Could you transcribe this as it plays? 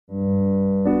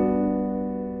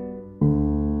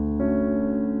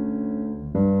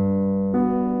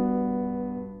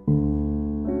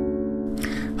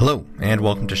and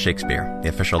welcome to Shakespeare, the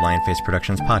official Lionface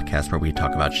Productions podcast where we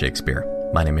talk about Shakespeare.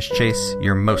 My name is Chase,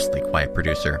 your mostly quiet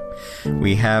producer.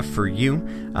 We have for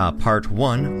you part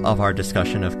 1 of our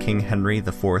discussion of King Henry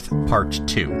IV, part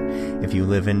 2. If you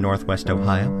live in Northwest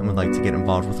Ohio and would like to get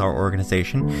involved with our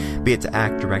organization, be it to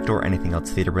act, direct, or anything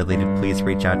else theater related, please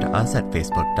reach out to us at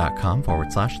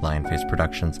facebook.com/Lionface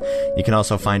Productions. You can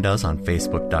also find us on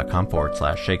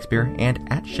facebook.com/Shakespeare and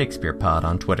at ShakespearePod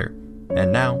on Twitter.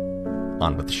 And now,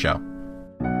 on with the show.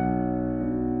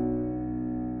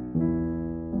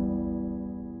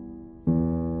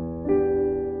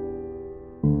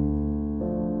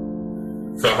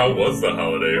 So how was the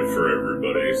holiday for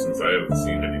everybody, since I haven't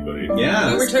seen anybody?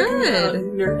 Yeah. We were talking good. about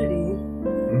nerdity.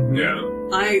 Mm-hmm.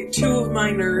 Yeah. Two of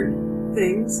my nerd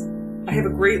things. I have a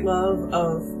great love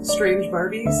of Strange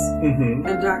Barbies and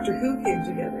Doctor Who came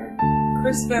together.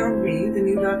 Chris found me the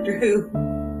new Doctor Who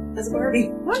as a Barbie.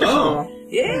 Wonderful. Oh.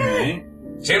 Yeah.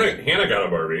 Okay. Hannah got a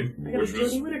Barbie, I got which a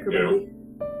was, Jodie Whittaker Barbie.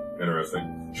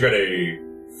 interesting. She got a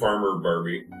farmer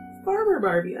Barbie, Farmer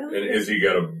Barbie. I like and it. Izzy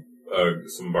got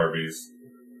some Barbies,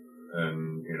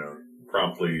 and,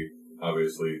 promptly,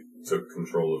 obviously, took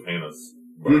control of Hannah's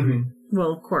Barbie. Mm-hmm.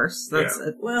 Well, of course. That's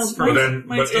Yeah. Well, But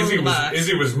mine's still in the box.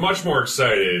 Izzy was much more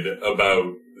excited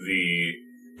about the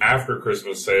after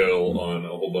Christmas sale on a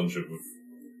whole bunch of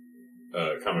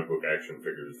comic book action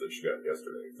figures that she got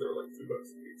yesterday. They were like $2 a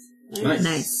piece.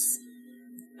 Nice.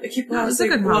 I keep That was a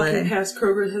good walking holiday. past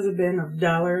Kroger's has a bin of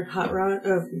 $1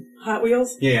 Hot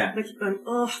Wheels. Yeah. And I keep going,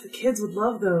 oh, the kids would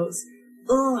love those.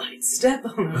 Oh, I'd step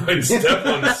on them. I'd step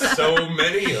on so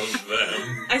many of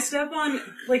them. I step on,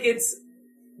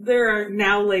 there are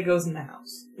now Legos in the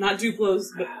house. Not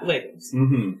Duplos, but Legos.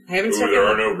 Mm-hmm. I haven't Ooh, stepped there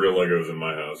on are no real Legos in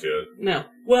my house yet. No.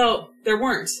 Well, there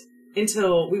weren't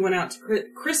until we went out to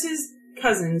Chris's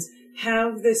cousins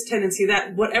have this tendency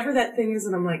that whatever that thing is,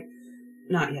 and I'm like,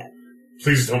 not yet.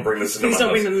 Please don't bring this into Please my don't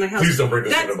house. bring them in my house. Please don't bring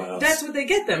this into my house. That's what they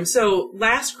get them. So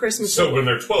last Christmas... So when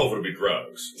they're 12, it'll be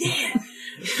drugs. Yeah.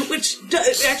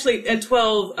 Actually, at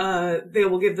 12, they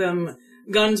will give them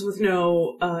guns with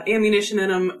no ammunition in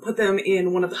them, put them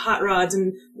in one of the hot rods,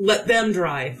 and let them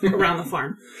drive around the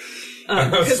farm.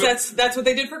 Because that's what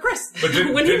they did for Chris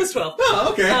when he was 12. Oh,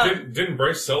 okay. Didn't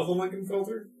Bryce sell the Lincoln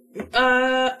Filter?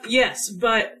 Yes,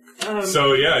 but...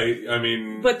 So, yeah, I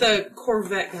mean... But the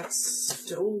Corvette got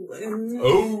stolen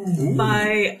Oh!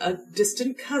 by a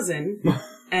distant cousin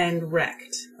and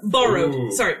wrecked. Borrowed.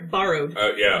 Ooh. Sorry, borrowed.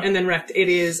 Yeah. And then wrecked. It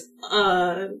is,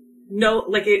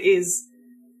 it is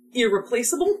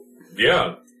irreplaceable.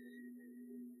 Yeah.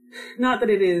 Not that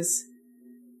it is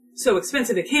so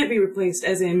expensive it can't be replaced,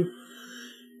 as in...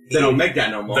 They don't make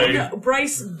that no more. No,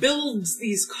 Bryce builds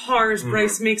these cars,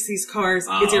 Bryce makes these cars,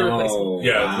 it's irreplaceable.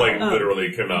 Yeah, wow.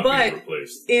 literally cannot but be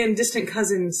replaced. in Distant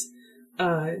Cousins'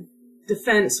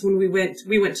 defense, when we went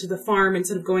to the farm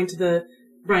instead of going to the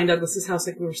Brian Douglas's house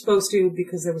like we were supposed to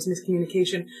because there was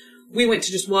miscommunication. We went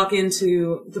to just walk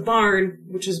into the barn,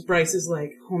 which is Bryce's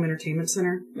home entertainment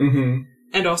center,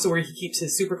 and also where he keeps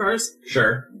his supercars.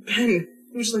 Sure. And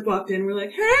we just walked in. We're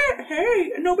like,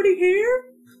 hey, nobody here?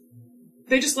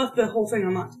 They just left the whole thing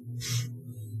unlocked.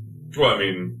 Well, I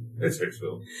mean, it's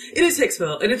Hicksville. It is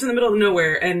Hicksville, and it's in the middle of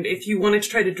nowhere. And if you wanted to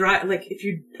try to drive, if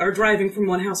you are driving from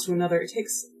one house to another, it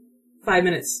takes 5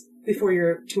 minutes before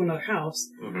you're to another house.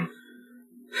 Mm-hmm.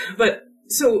 But,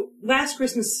 so, last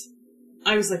Christmas,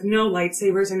 I was like, no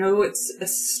lightsabers. I know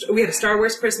we had a Star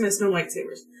Wars Christmas, no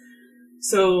lightsabers.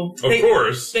 So, Of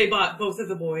course. they bought both of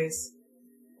the boys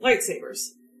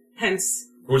lightsabers. Hence,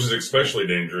 Which is especially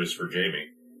dangerous for Jamie.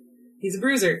 he's a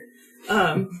bruiser.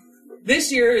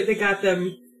 This year, they got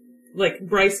them,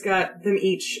 Bryce got them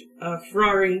each a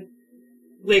Ferrari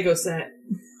Lego set.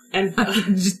 And,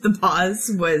 Just the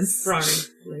pause was... Ferrari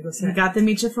Lego We set. got them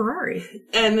each a Ferrari.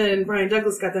 And then Brian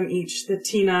Douglas got them each the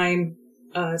T9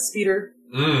 speeder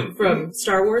Mm. from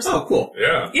Star Wars. Oh, cool.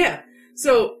 Yeah. Yeah.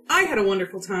 So I had a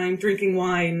wonderful time drinking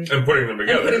wine And putting them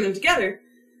together. and putting them together.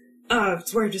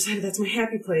 It's where I decided that's my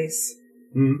happy place.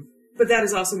 Mm. But that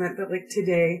has also meant that,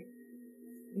 today,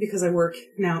 because I work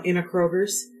now in a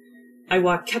Kroger's, I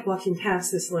kept walking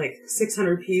past this,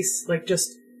 600-piece,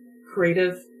 just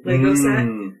creative Lego set.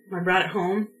 I brought it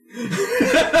home.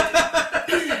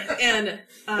 And,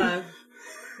 I'm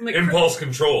like... Impulse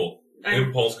control. I've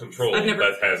never...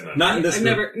 Beth has none. Not in this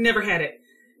I've never had it.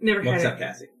 Never had What's it. up,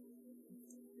 Cassie?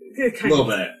 Kind A little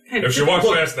bit. Kind If of. she walks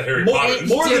Look, past the Harry more- Potters,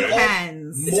 more than today, all-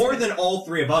 Depends. More than all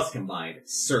three of us combined,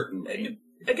 certainly.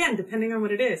 Again, depending on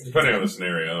what it is. depending on the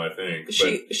scenario, I think.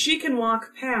 But She can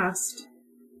walk past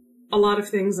a lot of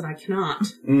things that I cannot,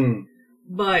 Mm.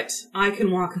 but I can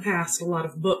walk past a lot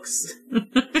of books,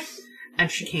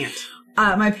 and she can't.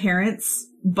 My parents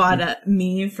bought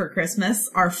me for Christmas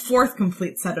our 4th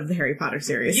complete set of the Harry Potter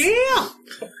series. Yeah!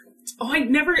 Oh, I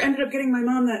never ended up getting my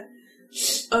mom that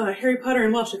Harry Potter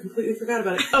and Welsh. I completely forgot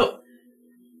about it. Oh,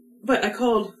 but I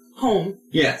called home.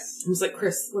 Yes. I was like,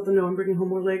 Chris, let them know I'm bringing home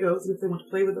more Legos, and if they want to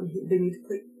play with them, they need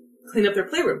to clean up their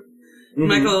playroom.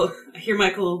 I hear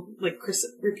Michael, like, Chris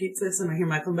repeats this, and I hear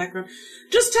Michael in the background,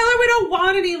 just tell her we don't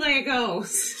want any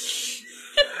Legos.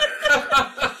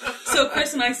 So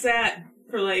Chris and I sat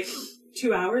for, like,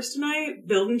 2 hours tonight,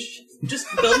 building shit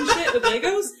with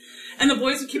Legos, and the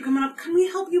boys would keep coming up, can we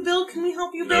help you build? Can we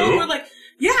help you build? No. And we're like,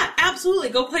 yeah, absolutely,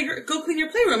 go clean your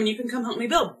playroom, and you can come help me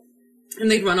build. And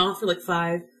they'd run off for, like,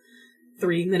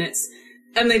 3 minutes.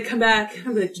 And they'd come back, and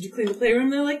I'd be like, did you clean the playroom?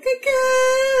 And they're like,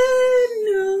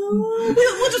 no.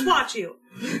 We'll just watch you.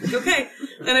 Like, okay.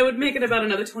 And I would make it about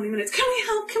another 20 minutes. Can we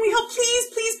help? Please,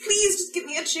 please, please, just give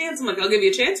me a chance. I'm like, I'll give you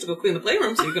a chance to go clean the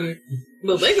playroom so you can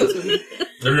build Legos with me.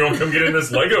 If you don't come get in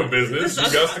this Lego business, you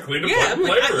got to clean the I'm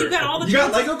like, playroom. you got all the You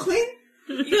got chances. Lego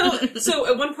clean? So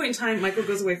at one point in time, Michael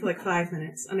goes away for like 5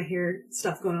 minutes, and I hear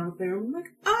stuff going on in the playroom. I'm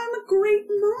like, I'm a great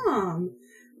mom.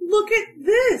 Look at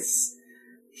this.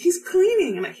 He's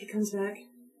cleaning. And he comes back.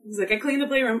 He's like, I cleaned the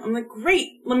playroom. I'm like,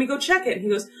 great. Let me go check it. And he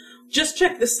goes, just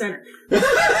check the center.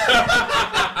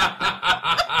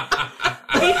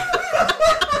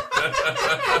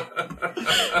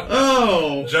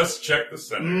 Oh. Just check the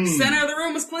center. Center of the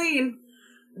room was clean,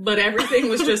 but everything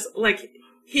was just like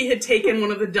he had taken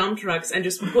one of the dump trucks and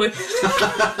just pushed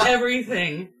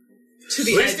everything to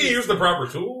the At least edge. he used the proper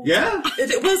tool. Yeah.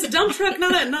 It was a dump truck,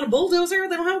 not a bulldozer.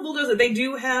 They don't have a bulldozer. They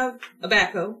do have a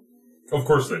backhoe. Of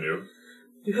course they do.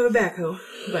 You have a backhoe,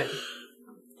 but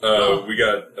We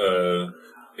got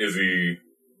Izzy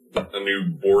a new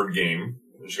board game.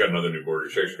 She got another new board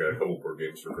game. She actually got a couple board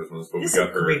games for Christmas, but this we got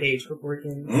is a her. great age for board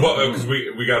games. Well, because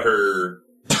we got her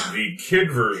the kid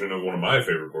version of one of my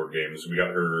favorite board games. We got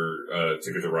her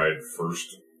Ticket to Ride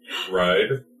First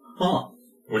Ride, Huh.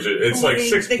 which it's Oh, like I didn't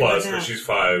 6 think about plus, that. but she's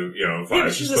 5. You know, 5. Yeah,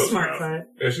 but she's a close smart enough. 5.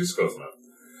 Yeah, she's close enough.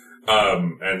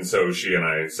 And so she and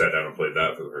I sat down and played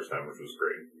that for the first time, which was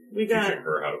great. We got Teaching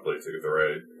her how to play Ticket to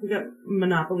Ride.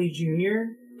 Monopoly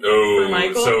Junior. Oh, For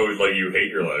Michael? so like you hate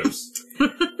your lives.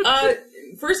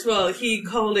 First of all, he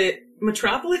called it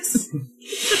Metropolis.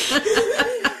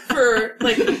 For,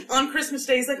 like, on Christmas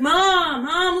Day, he's like, Mom,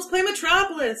 let's play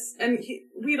Metropolis. And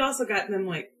we'd also gotten them,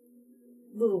 like,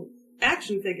 little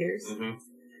action figures. Mm-hmm.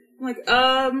 I'm like,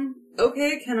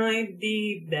 okay, can I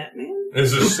be Batman?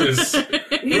 Is He's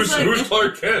like- who's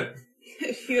Clark Kent?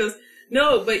 He goes,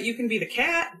 no, but you can be the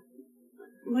cat.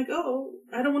 I'm like, oh,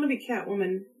 I don't want to be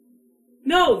Catwoman.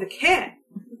 No, the cat.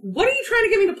 What are you trying to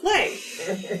get me to play?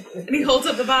 And he holds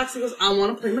up the box and goes, I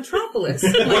want to play Metropolis.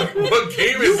 I'm like, What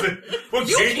game is it? What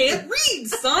you game? can't read,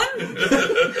 son!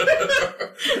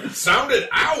 Sound it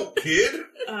out, kid.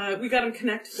 We got him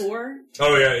Connect 4.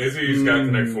 Oh yeah, Izzy's got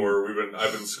Connect 4.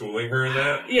 I've been schooling her in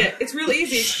that. Yeah, it's real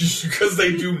easy. Because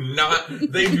they do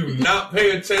not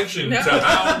pay attention No. to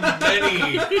how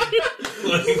many.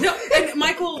 Like, No, and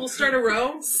Michael will start a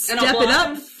row, and Step I'll it block up,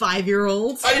 him.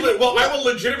 5-year-old. I will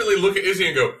legitimately look at Izzy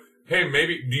and go, "Hey,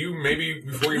 maybe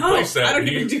before you No, place that, I don't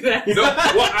even do that. No,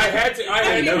 well, I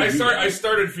I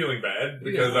started feeling bad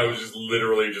because I was just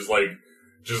literally just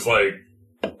like,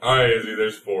 all right, Izzy,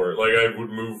 there's 4. Like I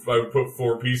would put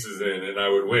 4 pieces in and I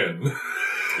would win.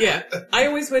 Yeah, I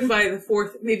always win by the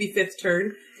 4th, maybe 5th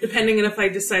turn, depending on if I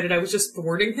decided I was just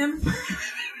thwarting him.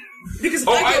 Because if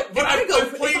I go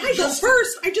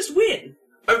first, I just win.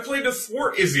 I've played to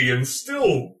thwart Izzy and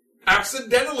still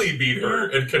accidentally beat her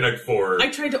in Connect 4. I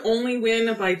tried to only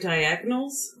win by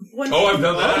diagonals. One I've time.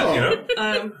 done that, Oh. you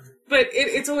know? But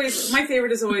it's always, my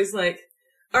favorite is always like,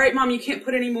 all right, Mom, you can't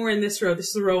put any more in this row. This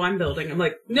is the row I'm building. I'm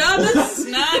like, no, that's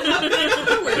not how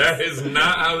it works. That is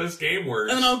not how this game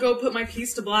works. And then I'll go put my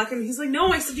piece to block him. He's like,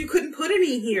 no, I said you couldn't put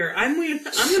any here. I'm going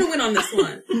to win on this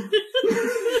one.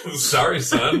 Sorry,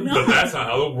 son, No. but that's not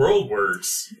how the world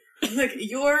works. Like,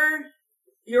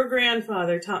 your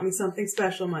grandfather taught me something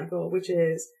special, Michael, which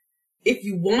is, if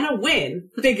you want to win,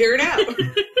 figure it out.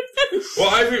 Well,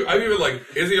 I've even like,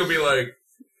 Izzy will be like,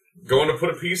 going to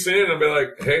put a piece in, and I'll be like,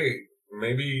 hey,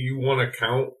 maybe you want to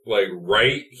count, like,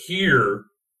 right here,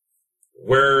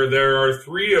 where there are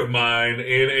 3 of mine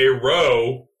in a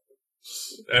row,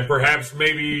 and perhaps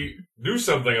maybe do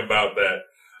something about that.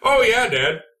 Oh, yeah,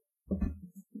 Dad.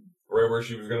 Right where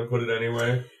she was going to put it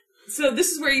anyway. So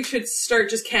this is where you should start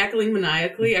just cackling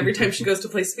maniacally every time she goes to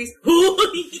place a piece.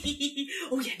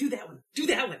 Oh yeah, do that one. Do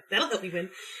that one. That'll help you win.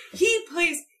 He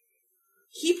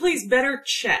plays better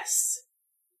chess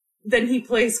than he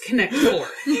plays Connect 4.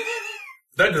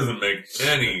 That doesn't make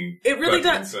any It really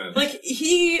fucking does. sense. Like,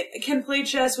 he can play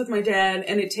chess with my dad,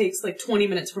 and it takes like 20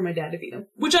 minutes for my dad to beat him,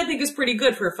 which I think is pretty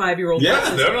good for a 5-year-old. Yeah,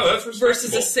 versus, no, that's respectable.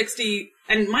 versus a 60.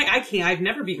 And I've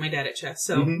never beat my dad at chess,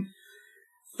 so. Mhm.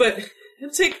 But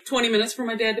it'll take 20 minutes for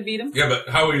my dad to beat him. Yeah, but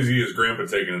how easy is Grandpa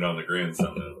taking it on the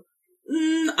grandson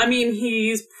now? I mean,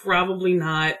 he's probably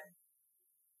not.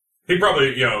 He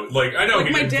probably, like I know Like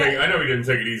he my didn't dad- take. I know he didn't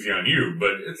take it easy on you,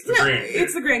 but it's the No, grandkid.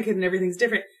 it's the grandkid and everything's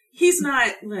different. He's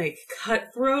not, like,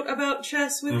 cutthroat about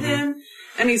chess with him,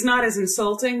 and he's not as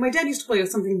insulting. My dad used to play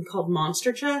with something called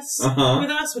monster chess with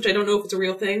us, which I don't know if it's a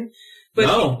real thing. But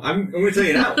No, I'm going to tell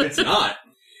you now, it's not.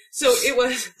 So it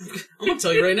was, I'm going to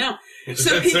tell you right now.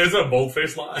 So It's a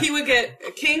bold-faced lie. he would get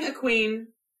a king, a queen,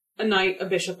 a knight, a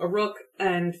bishop, a rook,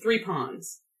 and 3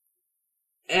 pawns.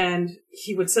 And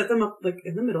he would set them up, like,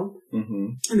 in the middle,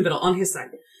 on his side.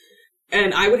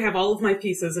 And I would have all of my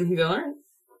pieces, and he'd go, all right,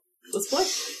 let's play.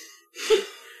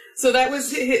 So that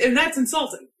was, and that's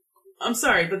insulting. I'm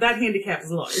sorry, but that handicap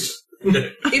is large.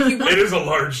 If you want,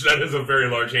 That is a very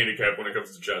large handicap when it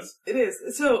comes to chess. it is.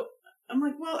 So I'm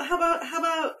like, well, how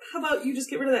about you just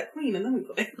get rid of that queen and then we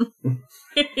play?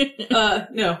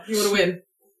 No, you want to win.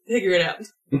 Figure it out.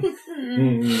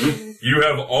 You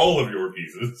have all of your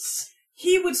pieces.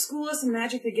 He would school us in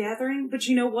Magic the Gathering, but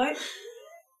you know what?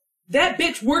 That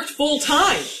bitch worked full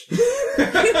time.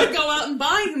 He would go out and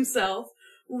buy himself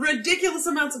ridiculous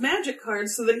amounts of magic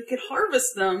cards so that he could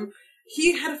harvest them.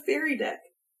 He had a fairy deck.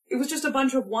 It was just a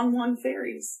bunch of 1/1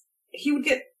 fairies. He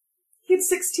had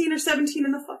 16 or 17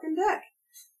 in the fucking deck.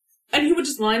 And he would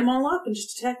just line them all up and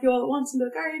just attack you all at once and be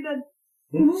like, all right, you're dead.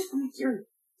 I'm like, you're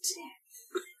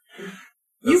dead.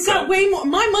 You've got way more.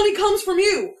 My money comes from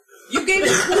you. You gave me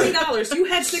 $20. You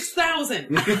had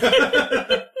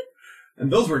 $6,000.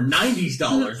 And those were 90s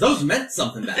dollars. Those meant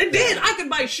something back then. It did. I could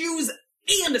buy shoes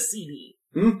and a CD.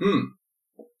 $20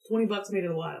 made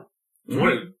it a while.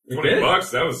 20 did.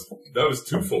 bucks. That was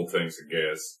 2 full tanks of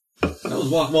gas. That was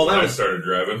well. That When I was started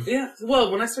driving. Yeah.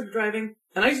 Well, when I started driving,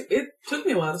 and it took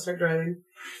me a while to start driving.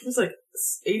 It was like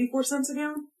 84 cents a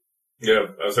gallon. Yeah,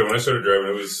 I was like, when I started driving,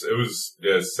 it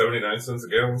was 79 cents a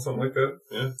gallon, something like that.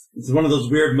 Yeah. It's one of those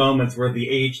weird moments where the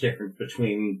age difference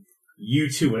between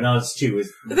you two and us two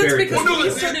is That's very because Well, no, we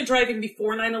it- started driving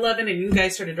before 9/11, and you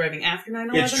guys started driving after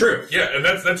 9/11. It's true. Yeah, and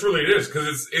that's really it is,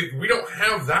 because we don't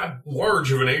have that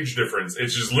large of an age difference.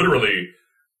 It's just literally,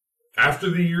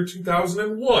 after the year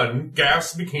 2001,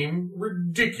 gas became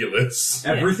ridiculous.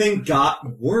 Everything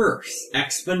got worse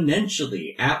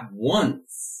exponentially at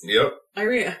once. Yep. I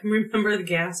remember the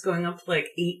gas going up to like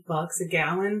 $8 a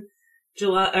gallon,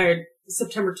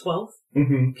 September 12th.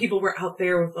 Mm-hmm. People were out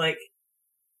there with like,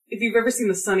 if you've ever seen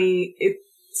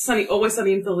the Always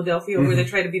Sunny in Philadelphia, where they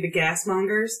try to be the gas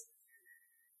mongers,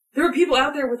 there were people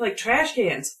out there with like trash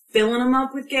cans, filling them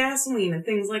up with gasoline and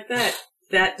things like that.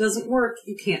 That doesn't work.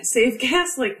 You can't save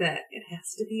gas like that. It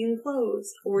has to be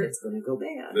enclosed, or it's going to go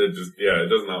bad. It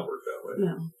does not work that way.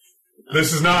 No.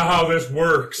 This is not how this That's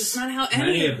works. not how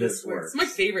any of this works. It's my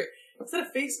favorite. Is that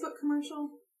a Facebook commercial?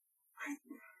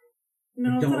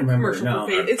 No, I it's don't not a remember, commercial no.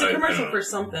 for Facebook. It's a I commercial don't for know.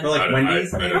 something. For like I-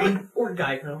 Wendy's, I- I maybe? don't- Or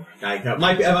Geico. Geico.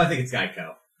 I think it's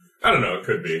Geico. I don't know, it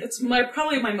could be. It's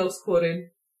probably my most quoted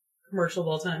commercial of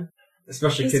all time.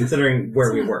 Especially It's- considering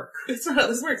where we it's- work. That's not how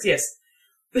this works. Yes,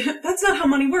 that's not how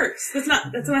money works. That's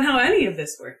not how any of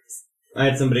this works. I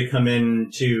had somebody come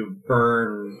in to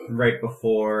burn right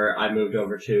before I moved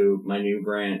over to my new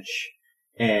branch,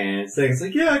 and saying, it's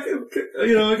like, yeah, I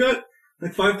got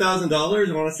like $5,000.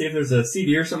 I want to see if there's a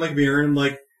CD or something I could be earning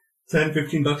like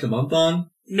 $10-15 a month on.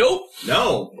 Nope.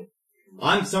 No.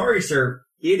 I'm sorry, sir.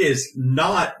 It is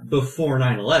not before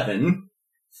 9/11.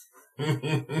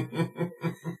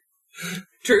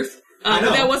 Truth. I know.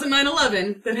 But that wasn't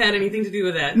 9/11 that had anything to do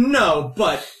with that. No,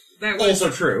 but That was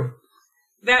also true.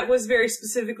 that was very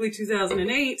specifically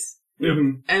 2008,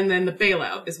 Mm-hmm. and then the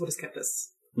bailout is what has kept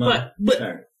us. But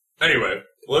Anyway,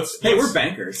 let's we're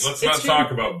bankers. Let's It's not true.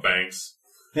 talk about banks.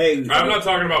 Hey, I'm not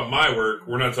talking about my work.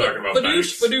 We're not talking about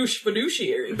banks.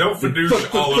 Fiduciary. Don't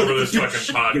fidouche all over this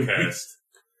fucking podcast.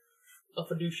 A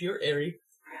fiduciary.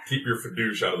 Keep your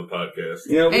fidouche out of the podcast.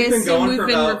 I we've been assume going we've for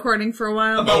been about recording for a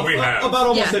while. Oh, we have. about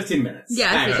almost Yeah. 15 minutes. Yeah,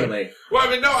 I figured. actually. Well,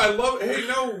 I mean, no, I love. Hey,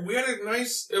 no, we had a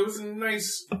nice. It was a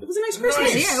nice. It was a nice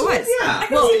Christmas. Nice. Yeah, it was. Yeah.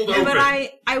 Cold Well, but open.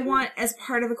 I want, as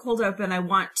part of the cold open, I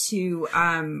want to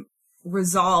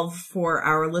resolve for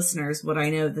our listeners what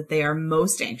I know that they are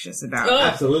most anxious about Oh.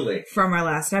 Absolutely. from our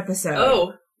last episode.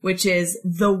 Oh, Which is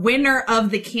the winner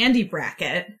of the candy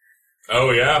bracket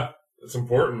Oh yeah, it's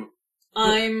important.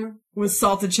 I'm was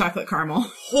salted chocolate caramel.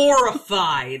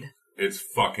 horrified. It's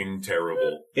fucking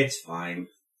terrible. It's fine.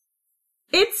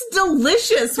 It's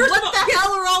delicious. First What of all, the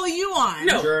hell are all of you on?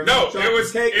 No. German No,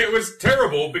 chocolate cake. it was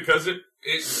terrible because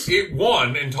it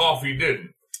won and toffee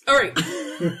didn't. All right.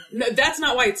 No, that's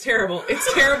not why it's terrible.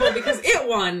 It's terrible because it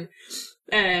won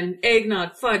and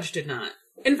eggnog fudge did not.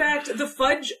 In fact, the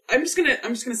fudge, I'm just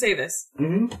gonna say this.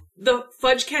 Mm-hmm. The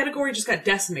fudge category just got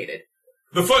decimated.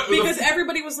 Because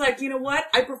everybody was like, you know what?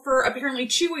 I prefer apparently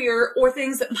chewier or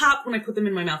things that pop when I put them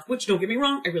in my mouth. Which, don't get me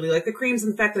wrong, I really like the creams.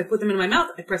 And the fact that I put them in my mouth,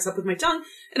 I press up with my tongue,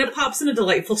 and it pops in a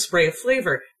delightful spray of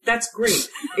flavor. That's great.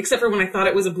 Except for when I thought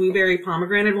it was a blueberry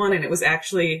pomegranate one, and it was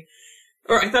actually...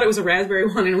 Or I thought it was a raspberry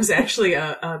one, and it was actually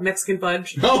a Mexican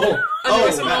fudge. Oh,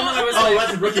 was a moment I was like-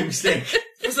 that's a rookie mistake.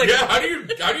 It was like, yeah,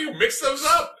 how do you mix those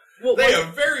up? well, They one-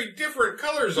 have very different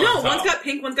colors on no, top. one's got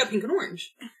pink and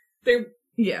orange.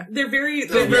 Yeah. They're very...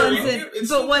 They're They're very- very it's But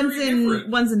so one's very in different.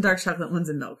 one's in dark chocolate, one's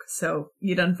in milk. So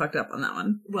you done fucked up on that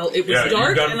one. well, it was Yeah, you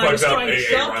dark, done and I was fucked up, trying to AA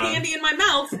shove Ron. candy in my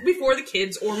mouth before the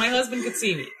kids or my husband could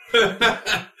see me.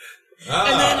 Ah.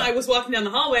 And then I was walking down the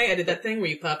hallway. I did that thing where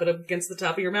you pop it up against the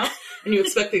top of your mouth, and you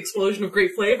expect the explosion of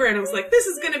great flavor. And I was like, "This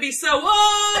is going to be so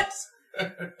what?"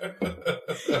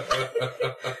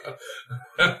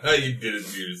 You did it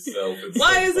to yourself. It's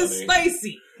Why so is this funny.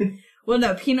 spicy? Well,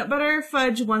 no, peanut butter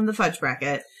fudge won the fudge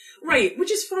bracket. Right,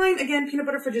 which is fine. Again, peanut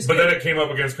butter fudge is But good. then it came up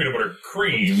against peanut butter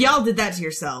cream. Y'all did that to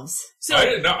yourselves. So I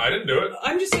didn't do it.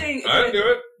 I'm just saying I didn't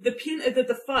do it.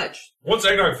 the fudge. Once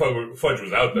eggnog fudge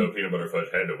was out, though, peanut butter fudge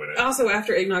had to win it. Also,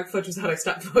 after eggnog fudge was out, I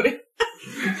stopped voting.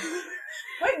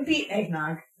 What beat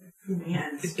eggnog in the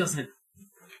end? It doesn't.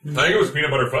 I think it was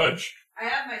peanut butter fudge. I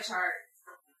have my chart.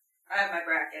 I have my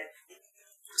bracket.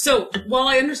 So while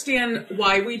I understand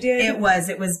why we did, It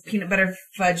was peanut butter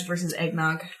fudge versus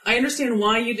eggnog. I understand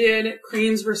why you did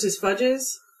creams versus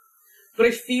fudges, but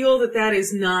I feel that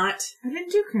is not. I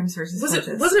didn't do creams versus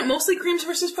fudges. Wasn't it mostly creams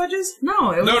versus fudges?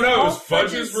 No, it was No, it all was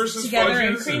fudges versus together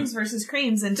and fudges creams and- versus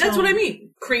creams. Until That's what I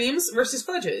mean. Creams versus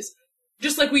fudges.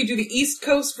 Just like we do the East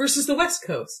Coast versus the West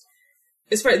Coast.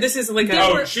 As far this is like a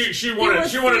Oh, she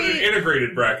wanted were an three-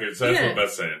 integrated bracket. So that's Yeah. what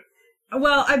Beth's saying.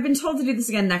 Well, I've been told to do this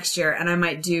again next year, and I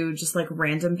might do just like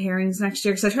random pairings next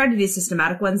year because I tried to do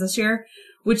systematic ones this year,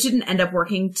 which didn't end up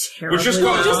working terribly Which just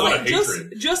caused well. a lot of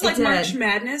hatred. just It like did. March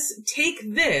Madness,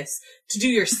 take this to do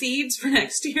your seeds for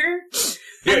next year.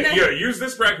 Yeah, And then- yeah. Use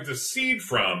this bracket to seed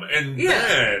from, and Yeah.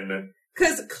 then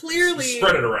Because clearly,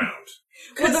 spread it around.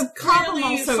 because Well, the problem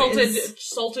clearly also is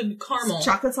salted caramel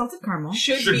Chocolate salted caramel.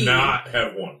 should Should be not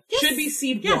have one. should be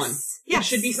seed Yes. one. Yes. It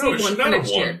should be No, seed it should one for not have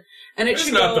next one. year, and it It's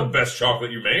should not go. the best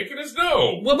chocolate you make. It is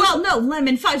no. Well, no,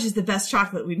 lemon fudge is the best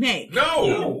chocolate we make.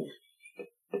 No.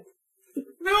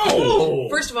 No. Oh.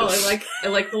 First of all, I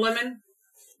like the lemon.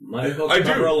 Might as well I do.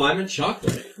 cover a lime and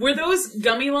chocolate. Were those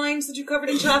gummy limes that you covered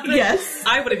in chocolate? Yes.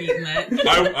 I would have eaten that.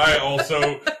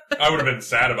 I would have been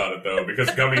sad about it though, because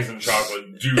gummies and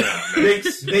chocolate do not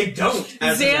mix. They don't.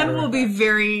 as a matter Zan of will be fact.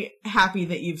 very happy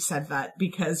that you've said that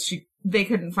because they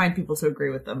couldn't find people to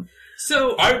agree with them.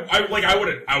 So I would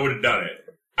have done it.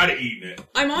 I'd have eaten it.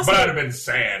 I'm also But I'd have been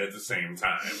sad at the same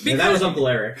time. Yeah, that was Uncle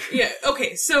Eric. yeah.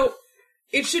 Okay, so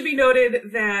it should be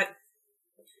noted that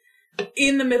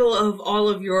in the middle of all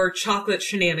of your chocolate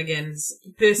shenanigans,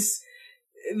 this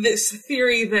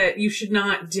theory that you should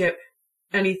not dip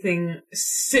anything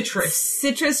citrus.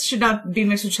 Citrus should not be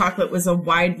mixed with chocolate was a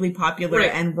widely popular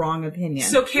Right. and wrong opinion.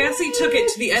 So Cassie took it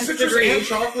to the nth Citrus degree. and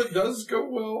chocolate does go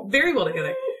well. Very well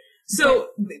together. So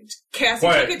Cassie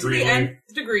Quiet, took it to the Greenlee.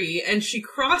 nth degree, and she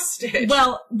cross-stitched.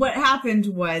 well, what happened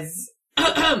was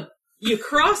You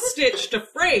cross-stitched a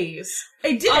phrase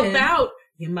I did about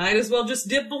you might as well just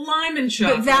dip the lime in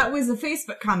chocolate. but that was a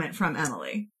Facebook comment from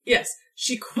Emily. Yes,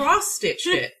 she cross-stitched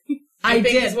it. I think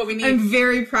did. is what we need. I'm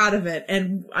very proud of it,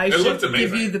 and I It should looked give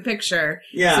amazing. you the picture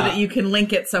Yeah. so that you can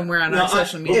link it somewhere on No, our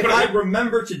social I, media. if I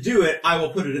remember to do it, I will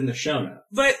put it in the show notes.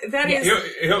 But that is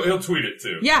He'll tweet it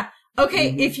too. Yeah.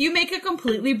 Okay, if you make a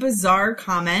completely bizarre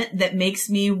comment that makes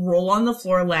me roll on the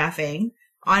floor laughing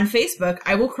on Facebook,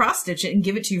 I will cross-stitch it and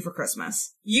give it to you for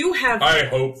Christmas. you have. I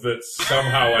hope that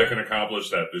somehow I can accomplish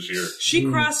that this year. She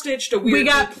cross-stitched a weird. We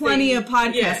got thing. plenty of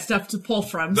podcast Yeah. stuff to pull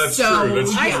from. That's so, true,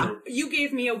 that's yeah. true. You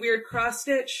gave me a weird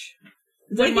cross-stitch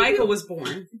Did I when give Michael you- was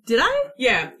born. Did I?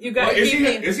 Yeah, you Well, got. Izzy,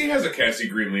 gave me, Izzy has a Cassie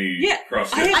Greenlee Yeah,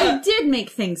 cross I stitch. have- I did make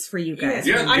things for you guys.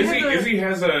 Yeah. Yeah, I have a- Izzy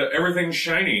has a everything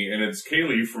shiny, and it's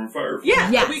Kaylee from Firefly. yeah,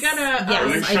 Yes. we got a. Yes.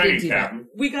 Everything I shiny, did do that. Captain.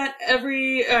 We got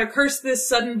every curse this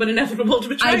sudden but inevitable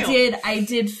betrayal. I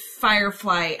did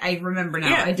Firefly. I remember now.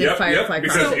 Yeah. I did Firefly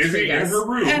because cross-stitch for Izzy you in guys. her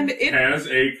room And it- has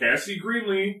a Cassie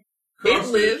Greenlee It cross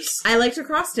lives. I like to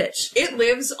cross-stitch. It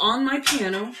lives on my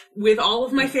piano with all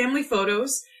of my family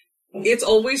photos. It's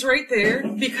always right there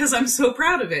because I'm so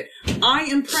proud of it. I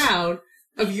am proud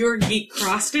of your geek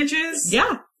cross stitches.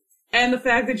 Yeah. And the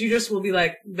fact that you just will be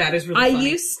like, that is really I funny.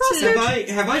 used to...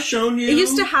 Have I shown you? I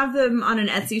used to have them on an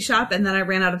Etsy shop, and then I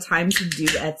ran out of time to do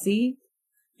Etsy.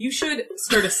 You should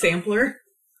start a sampler.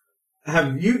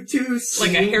 Have you two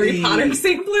seen Like a Harry Potter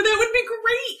sampler? That would be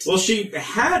great! Well, she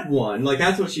had one. Like,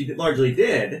 that's what she largely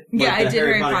did. Yeah, like, I the did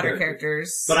Harry Potter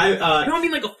characters. But I don't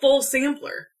mean like a full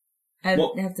sampler. I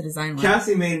well, have to design one.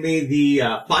 Cassie made me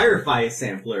the Firefly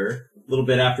sampler a little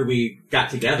bit after we got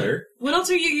together. What else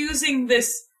are you using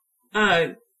this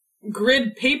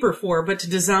grid paper for but to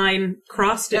design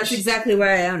cross stitch? That's exactly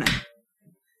why I own it.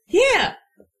 Yeah!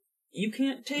 You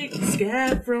can't take the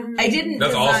scab from me. I didn't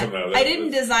That's design, awesome, though. I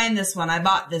didn't design this one. I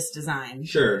bought this design.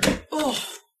 Sure. Oh.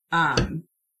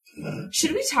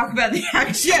 Should we talk about the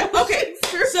actual? Yeah, okay.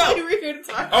 So, we're here to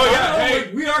talk. Oh, yeah, Oh,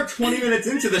 hey. we are 20 minutes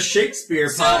into the Shakespeare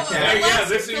So, podcast. Hey, last- yeah,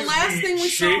 this the is last thing the we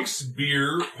saw-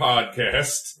 Shakespeare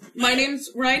podcast. my name's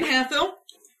Ryan Hathill.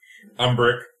 I'm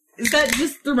Brick. Is that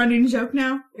just the running joke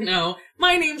now? No,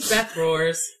 my name's Beth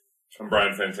Roars. I'm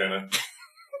Brian Fantana.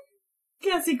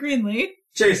 Cassie Greenlee.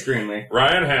 Chase Greenlee.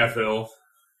 Ryan Hathill.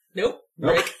 Nope.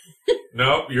 Nope.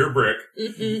 Nope, you're Brick.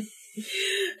 Mm-mm.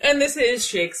 And this is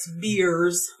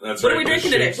Shakespeare's. That's What right. are we the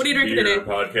drinking today? What are you drinking today?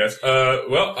 Shakespeare Podcast.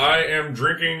 Well, I am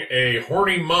drinking a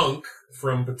Horny Monk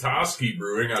from Petoskey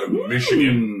Brewing out of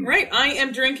Michigan, Right, I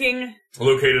am drinking...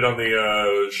 located on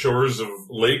the shores of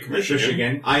Lake Michigan.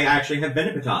 Michigan. I actually have been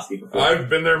to Petoskey before. I've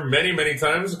been there many, many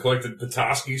times. Collected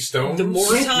Petoskey stones. The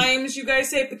more times you guys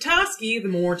say Petoskey, the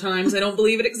more times I don't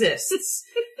believe it exists.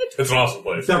 It's an awesome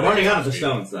place. They're running out of the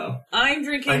stones, though. I'm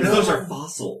drinking... I know. Those are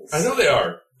fossils. I know they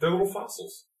are. They're little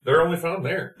fossils. They're only found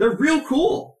there. They're real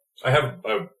cool. I have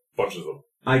a bunch of them.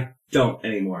 I don't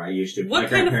anymore. I used to. What My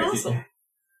kind of grandparents fossil?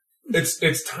 used to-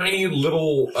 It's tiny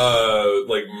little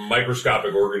like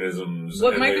microscopic organisms.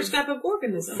 What and they've microscopic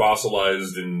organism?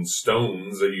 fossilized in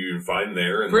stones that you can find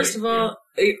there. And First of all,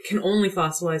 it can only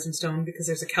fossilize in stone because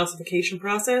there's a calcification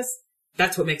process.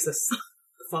 That's what makes us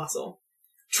fossil.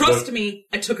 Trust me,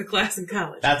 I took a class in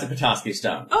college. That's a Petoskey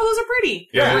stone. Oh, those are pretty.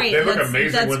 yeah, Great. they look that's,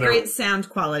 amazing That's when great they're. sound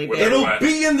quality. when babe. they're It'll wet.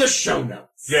 be in the show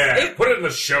notes. Yeah, It- put it in the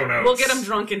show notes. We'll get him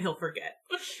drunk and he'll forget.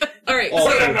 All right. Oh,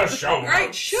 Put it So, in the show all notes.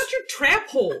 right, shut your trap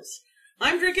holes.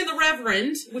 I'm drinking the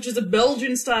Reverend, which is a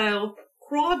Belgian-style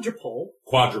quadruple.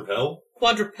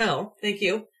 Quadrupel, thank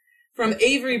you, from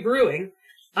Avery Brewing.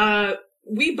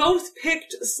 We both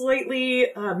picked slightly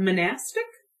monastic.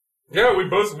 Yeah, we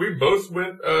both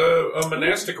went a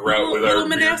monastic route with Little our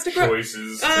monastic beer route.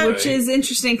 choices. Which is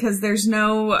interesting because there's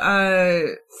no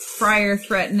friar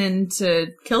threatening to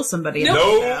kill somebody. Nope.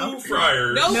 no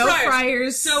friars. No. No friars.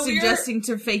 friars So we're- suggesting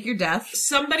to fake your death.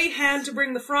 Somebody had to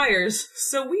bring the friars,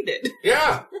 so we did.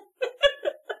 Yeah,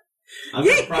 I've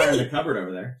got a fryer in the cupboard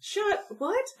over there. Shut.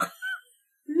 What?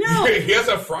 No. he has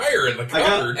a fryer in the got-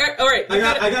 cupboard. All right.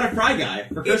 I got a fry guy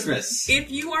for Christmas.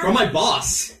 If you are From my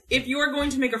boss. if you are going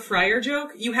to make a friar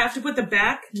joke, you have to put the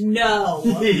back. No.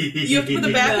 You have to put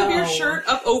the back of your No. shirt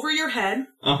up over your head.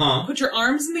 Uh-huh. Put your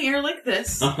arms in the air like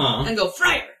this, Uh-huh. and go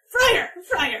friar, friar,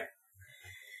 friar.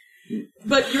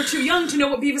 But you're too young to know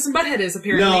what Beavis and Butthead is.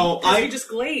 Apparently, No, 'cause I- he just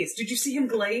glazed. Did you see him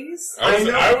glaze? I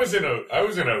know. I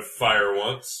was in a fire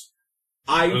once.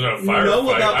 I It was a know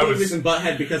firefight. about I Beavis was- and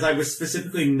Butthead because I was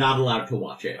specifically not allowed to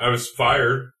watch it. I was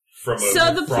fired from a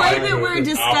So the play prime that we're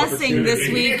discussing this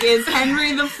opportunity. week is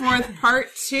Henry IV Part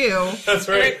 2. That's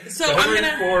right. Alright, so I'm Henry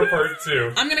gonna- IV Part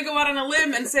 2. I'm gonna go out on a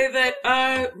limb and say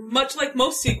that, much like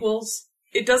most sequels,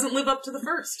 it doesn't live up to the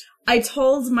first. I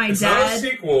told my It's not a dad...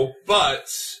 sequel, but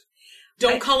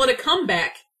Don't call it a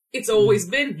comeback. It's always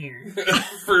been here.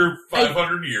 for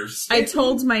 500 years. I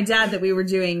told my dad that we were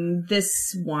doing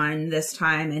this one this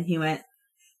time, and he went,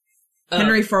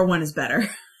 Henry IV 1 is better.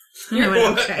 And I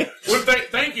went, okay. Well,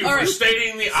 thank you All for right.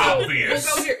 stating the So, obvious.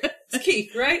 we'll go here. It's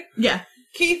Keith, right? Yeah.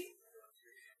 Keith,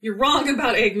 you're wrong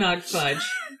about Eggnog Fudge.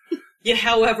 You,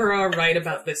 however, are right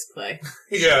about this play.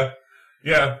 Yeah.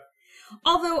 Yeah.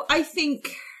 Although I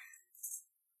think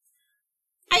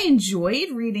I enjoyed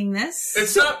reading this.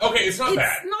 It's not, okay, it's not It's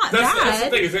bad. not That's the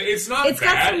bad. thing, it's not It's bad.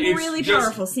 got some It's really just-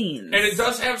 powerful scenes. And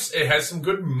it has some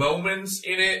good moments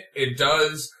in it. It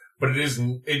does, but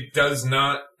it does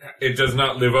not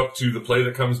live up to the play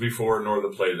that comes before nor the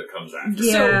play that comes after.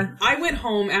 Yeah. So, I went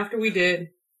home after we did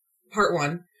part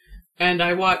 1, and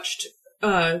I watched,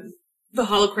 the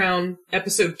Holocrown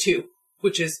episode 2,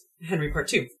 which is Henry Part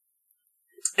 2.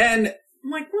 And I'm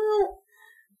like, well,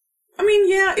 I mean,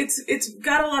 yeah, it's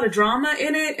got a lot of drama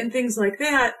in it and things like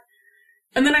that.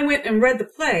 And then I went and read the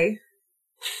play,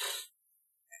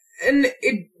 and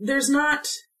there's not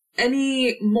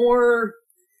any more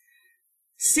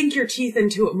sink your teeth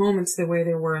into it moments the way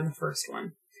there were in the first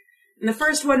one. In the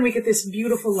first one, we get this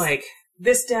beautiful, like,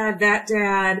 this dad, that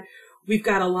dad. We've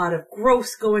got a lot of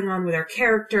growth going on with our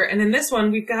character. And in this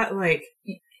one, we've got, like...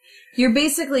 You're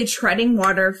basically treading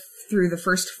water through the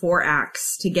first 4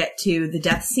 acts to get to the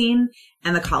death scene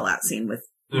and the call-out scene with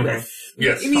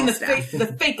Yes. You mean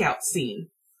the fake-out scene,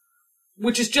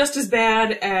 which is just as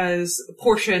bad as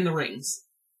Portia and the Rings.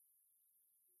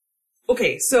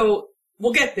 Okay, so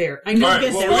we'll get there. I know. All right,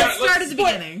 Let's well, start at the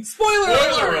beginning. Spoiler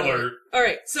alert! alert. All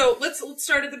right, so let's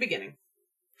start at the beginning.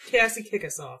 Cassie, kick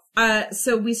us off.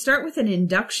 So we start with an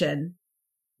induction.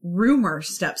 Rumor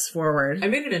steps forward. I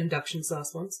made an induction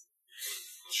sauce once.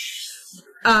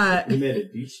 You made a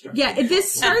destructive. Yeah,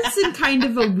 this starts in kind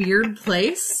of a weird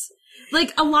place.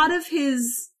 Like, a lot of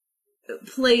his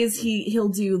plays, he'll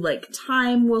do, like,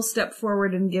 time will step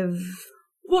forward and give...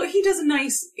 Well, he does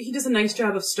a nice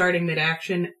job of starting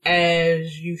mid-action,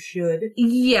 as you should.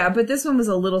 Yeah, but this one was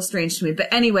a little strange to me.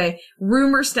 But anyway,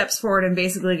 Rumor steps forward and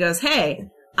basically goes, hey,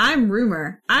 I'm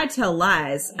Rumor. I tell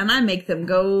lies, and I make them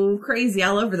go crazy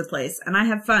all over the place, and I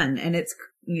have fun, and it's,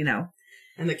 you know...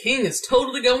 And the king is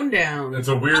totally going down. It's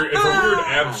a weird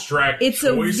abstract It's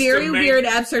a choice very to make. weird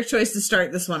abstract choice to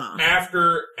start this one off.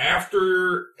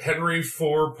 After Henry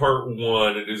IV Part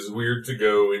 1, it is weird to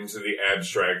go into the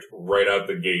abstract right out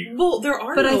the gate. Well, there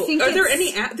are But no... I think are there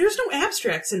it's- any... There's no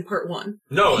abstracts in part 1.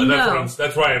 No, and No.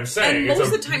 that's why I'm saying. And most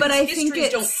of the time, But I his think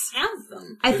histories it's- don't have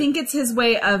them. I think it's his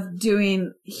way of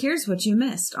doing, here's what you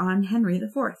missed on Henry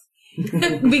IV.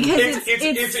 Because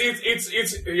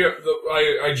it's you know,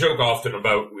 I joke often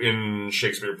about in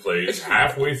Shakespeare plays,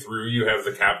 halfway through you have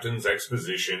the captain's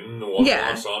exposition, one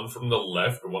walks on from the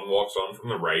left, one walks on from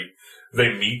the right,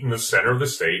 they meet in the center of the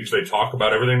stage, they talk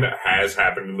about everything that has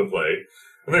happened in the play,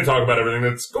 and they talk about everything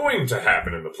that's going to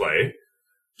happen in the play.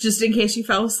 just in case you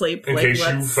fell asleep. In case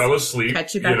you fell asleep,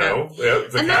 catch you back up.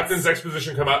 the And captain's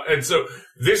exposition come out, and so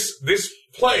this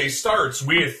play starts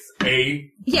with a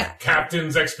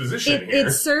captain's exposition here.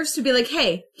 It serves to be like,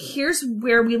 hey, here's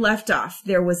where we left off.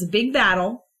 There was a big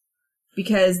battle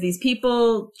because these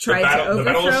people tried to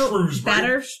overthrow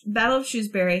Battle of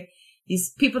Shrewsbury.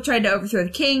 These people tried to overthrow the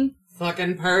king.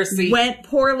 Fucking Percy. Went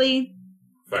poorly.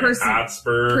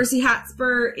 Hotspur. Percy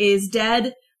Hotspur is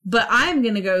dead. But I'm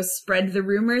going to go spread the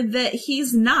rumor that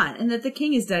he's not and that the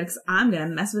king is dead because I'm going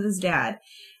to mess with his dad.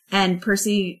 And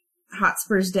Percy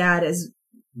Hotspur's dad, as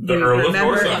the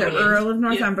Earl of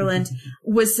Northumberland,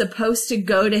 was supposed to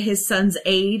go to his son's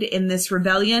aid in this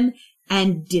rebellion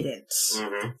and didn't.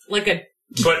 Mm-hmm.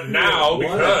 But now,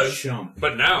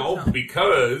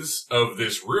 because of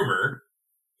this rumor,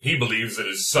 he believes that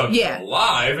his son's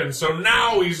alive, and so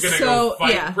now he's going to go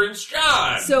fight Prince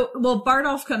John. So,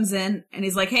 Bardolph comes in, and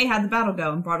he's like, hey, how'd the battle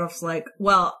go? And Bardolph's like,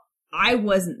 well, I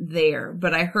wasn't there,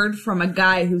 but I heard from a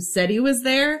guy who said he was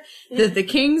there that the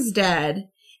king's dead,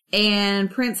 and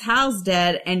Prince Hal's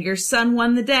dead, and your son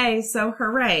won the day, so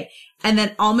hooray. And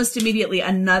then almost immediately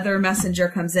another messenger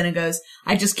comes in and goes,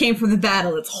 I just came from the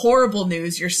battle. It's horrible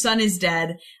news. Your son is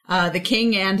dead. The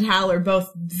king and Hal are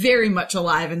both very much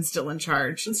alive and still in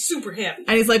charge. I'm super happy.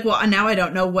 And he's like, well, now I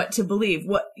don't know what to believe.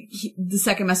 The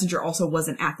second messenger also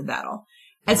wasn't at the battle.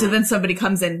 And so then somebody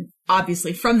comes in,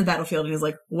 obviously from the battlefield, and he's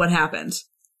like, what happened?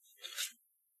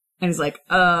 And he's like,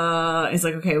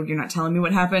 okay, you're not telling me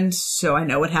what happened, so I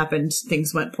know what happened.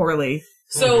 Things went poorly.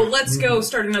 So let's go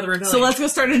start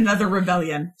another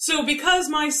rebellion. So because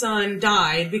my son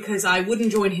died because I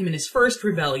wouldn't join him in his first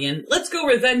rebellion, let's go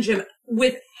revenge him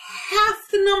with half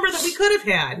the number that we could have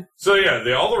had. So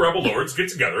all the rebel lords get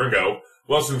together and go,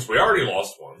 well, since we already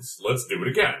lost once, let's do it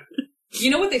again. You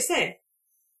know what they say?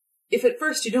 If at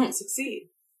first you don't succeed,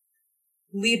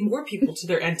 lead more people to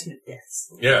their intimate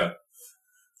deaths. Yeah.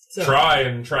 So, try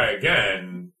and try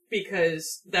again.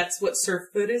 Because that's what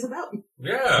serfhood is about.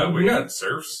 Yeah, we got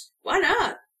serfs. Why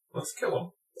not? Let's kill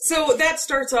them. So that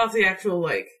starts off the actual,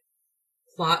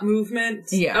 plot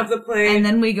movement of the play. And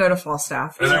then we go to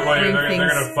Falstaff. And then they're going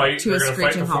to fight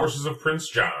the forces of Prince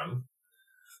John.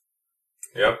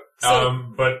 Yep. So,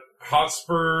 but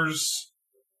Hotspur's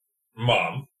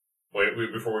mom,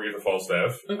 before we get to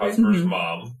Falstaff, Hotspur's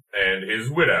mom and his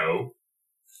widow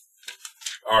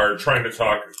are trying to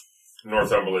talk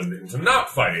Northumberland into not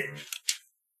fighting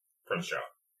Prince John.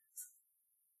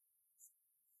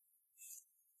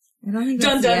 I don't think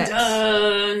dun that's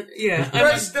dun. Yeah.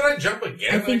 Did I jump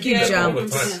again? I think you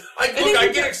jumped.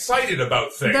 I get excited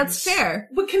about things. That's fair.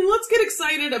 But let's get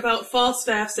excited about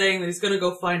Falstaff saying that he's going to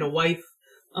go find a wife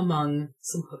among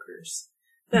some hookers.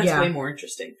 That's way more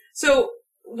interesting. So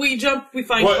we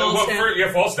find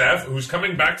Falstaff. Falstaff, who's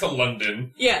coming back to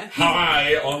London. Yeah.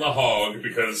 High on the hog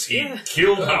because he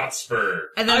killed Hotspur.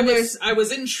 And then I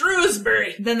was in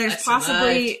Shrewsbury. Then there's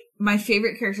possibly my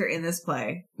favorite character in this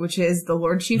play, which is the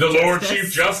Lord Chief The Justice. Lord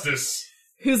Chief Justice.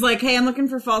 Who's like, hey, I'm looking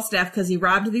for Falstaff because he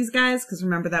robbed these guys. Because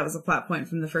remember, that was a plot point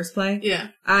from the first play. Yeah.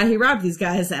 He robbed these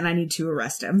guys, and I need to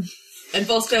arrest him. And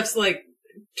Falstaff's like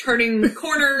turning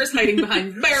corners, hiding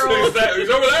behind barrels. He's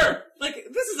over there. Like,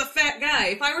 this is a fat guy.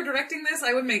 If I were directing this,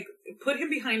 I would put him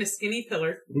behind a skinny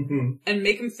pillar and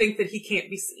make him think that he can't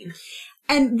be seen.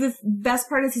 And the best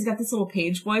part is he's got this little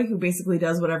page boy who basically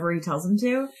does whatever he tells him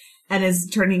to, and is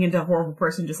turning into a horrible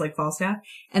person just like Falstaff.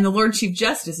 And the Lord Chief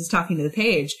Justice is talking to the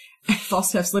page, and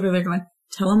Falstaff's literally going,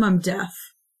 tell him I'm deaf.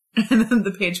 And then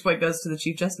the page boy goes to the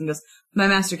Chief Justice and goes, my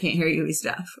master can't hear you, he's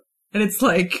deaf. And it's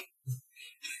like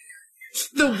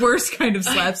the worst kind of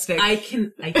slapstick. I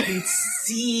can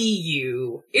see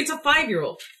you. It's a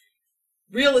 5-year-old.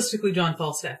 Realistically, John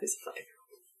Falstaff is a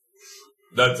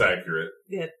 5-year-old. That's accurate.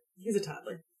 Yeah, he's a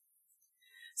toddler.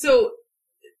 So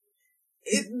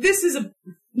this is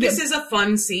a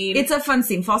fun scene. It's a fun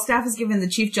scene. Falstaff is giving the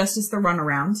Chief Justice the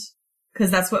runaround,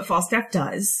 because that's what Falstaff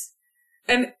does.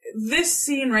 And this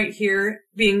scene right here,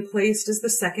 being placed as the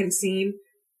second scene,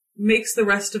 makes the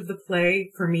rest of the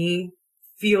play, for me,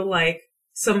 feel like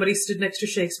somebody stood next to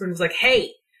Shakespeare and was like,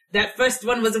 hey, that first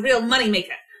one was a real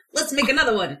moneymaker. Let's make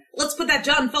another one. Let's put that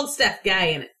John Falstaff guy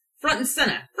in it. Front and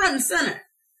center. Front and center.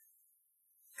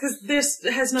 Because this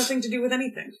has nothing to do with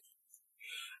anything.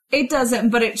 It doesn't,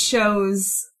 but it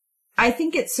shows... I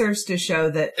think it serves to show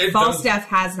that Falstaff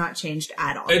has not changed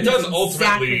at all. It does He's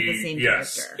ultimately, exactly the same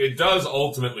yes. character. It does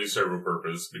ultimately serve a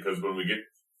purpose, because when we get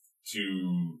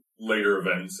to later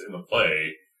events in the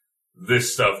play,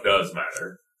 this stuff does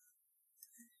matter.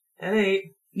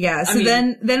 Hey. Yeah, so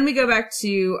then we go back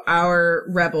to our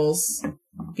rebels,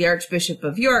 the Archbishop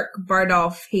of York,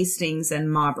 Bardolph, Hastings,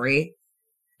 and Mowbray,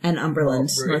 and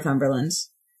Northumberland.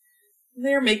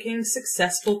 They're making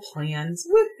successful plans.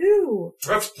 Woohoo!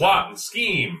 Let's plot and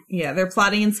scheme. Yeah, they're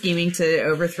plotting and scheming to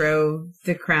overthrow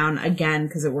the crown again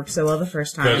because it worked so well the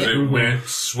first time. Because it went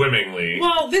swimmingly.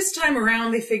 Well, this time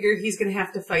around, they figured he's going to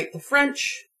have to fight the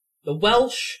French, the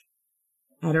Welsh.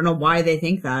 I don't know why they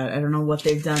think that. I don't know what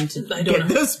they've done to get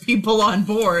those people on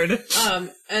board.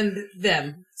 And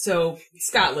them. So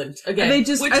Scotland again. Are they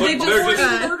just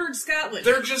murdered Scotland?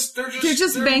 They're just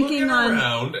banking on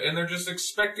around, and they're just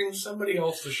expecting somebody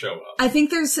else to show up. I think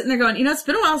they're sitting there going, it's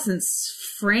been a while since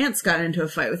France got into a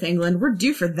fight with England. We're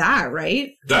due for that,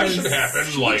 right? That should happen.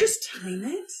 Can we just time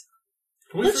it?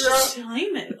 Let's just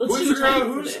time it. Can we figure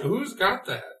out who's got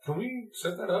that? Can we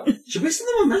set that up? Should we send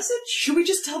them a message? Should we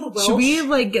just tell the Welsh? Should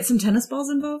we get some tennis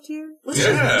balls involved here? Let's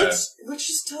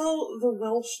just tell the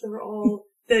Welsh they're all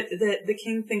that the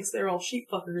king thinks they're all sheep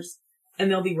fuckers, and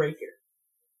they'll be right here.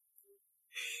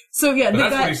 So yeah,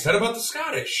 that's what he said about the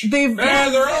Scottish.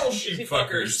 They're all sheep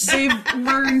fuckers. They've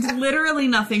learned literally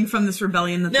nothing from this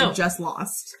rebellion that they just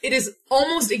lost. It is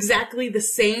almost exactly the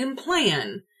same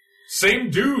plan. Same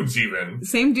dudes, even.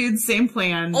 Same dudes, same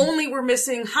plan. Only we're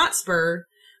missing Hotspur,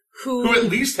 who at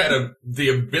least had the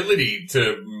ability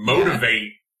to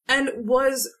motivate, and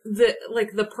was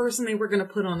the person they were going to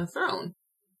put on the throne.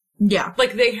 Yeah,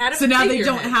 they had a. So now they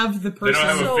don't have the person. They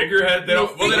don't have a figurehead. They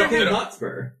don't. Well, they don't.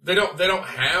 Hotspur. They don't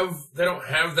have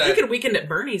that. They could weekend at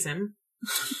Bernie's him.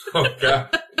 Oh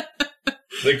god,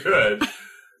 they could.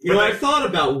 I thought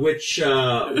about which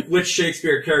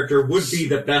Shakespeare character would be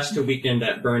the best to weekend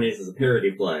at Bernie's as a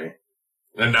parody play.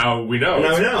 And now we know.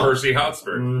 Percy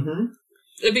Hotspur. Mm-hmm.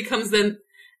 It becomes then.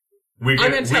 I'm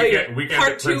going to tell you,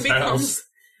 part 2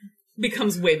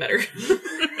 becomes way better.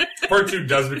 Part 2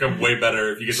 does become way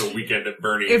better if you get the weekend at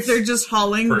Bernie's. If they're just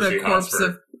hauling Percy the corpse Hotspur.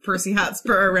 of Percy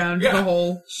Hotspur around the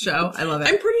whole show. I love it.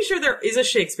 I'm pretty sure there is a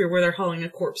Shakespeare where they're hauling a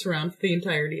corpse around for the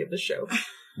entirety of the show.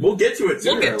 We'll get to it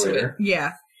sooner or later.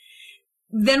 Yeah.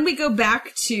 Then we go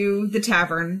back to the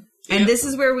tavern, and this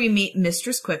is where we meet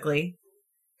Mistress Quickly,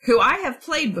 who I have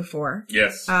played before.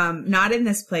 Yes. Not in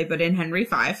this play, but in Henry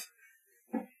V.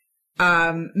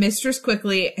 Mistress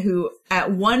Quickly, who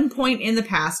at one point in the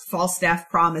past, Falstaff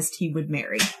promised he would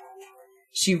marry.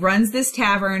 She runs this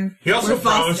tavern. He also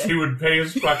promised he would pay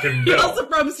his fucking bill. He also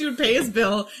promised he would pay his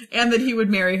bill and that he would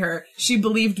marry her. She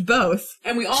believed both.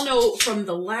 And we all know from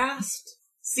the last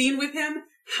scene with him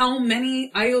how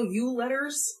many IOU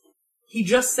letters he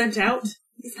just sent out.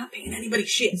 He's not paying anybody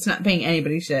shit. He's not paying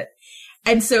anybody shit.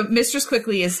 And so Mistress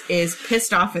Quickly is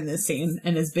pissed off in this scene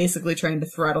and is basically trying to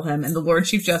throttle him. And the Lord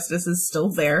Chief Justice is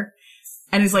still there.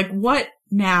 And is like, what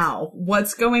now?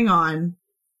 What's going on?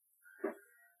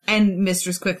 And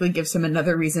Mistress Quickly gives him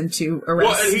another reason to arrest.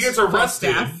 Well, and he gets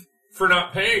arrested Falstaff for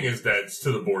not paying his debts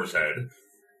to the Boar's Head.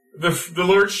 The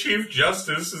Lord Chief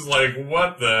Justice is like,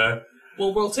 what the...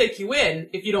 Well, we'll take you in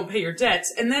if you don't pay your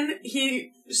debts. And then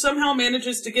he somehow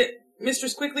manages to get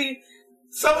Mistress Quickly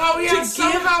Somehow, To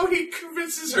somehow he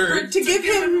convinces her to give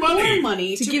him money. more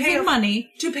money to give him money.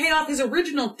 to pay off his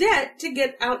original debt to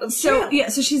get out of So, jail. yeah,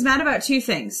 so she's mad about two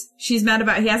things. She's mad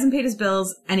about he hasn't paid his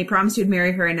bills, and he promised he would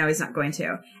marry her, and now he's not going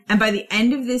to. And by the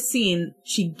end of this scene,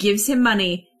 she gives him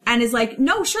money, and is like,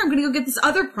 no, sure, I'm gonna go get this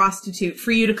other prostitute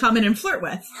for you to come in and flirt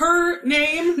with. Her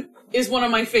name is one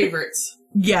of my favorites.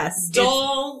 Yes.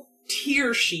 Doll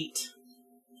Tear Sheet.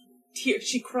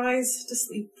 She cries to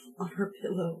sleep on her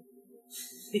pillow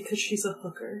because she's a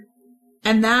hooker.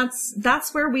 And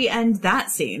that's where we end that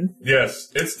scene.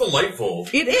 Yes, it's delightful.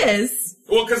 It is.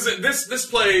 Well, because this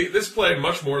play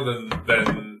much more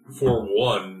than for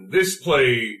one. This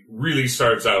play really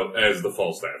starts out as the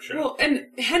Falstaff show. Well, and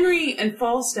Henry and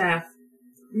Falstaff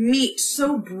meet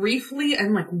so briefly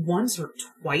and like once or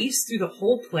twice through the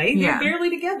whole play. Yeah. They're barely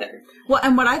together. Well,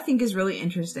 and what I think is really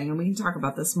interesting, and we can talk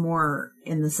about this more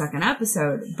in the second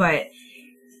episode, but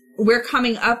we're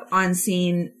coming up on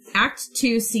Act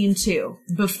 2, Scene 2,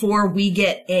 before we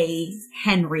get a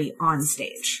Henry on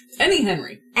stage. Any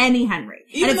Henry. Any Henry.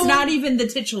 Even and it's the not one- even the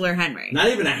titular Henry. Not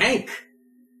even a Hank.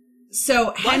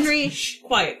 So Henry Shh,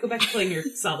 quiet. Go back to playing your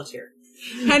solitaire.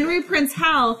 Henry Prince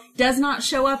Hal does not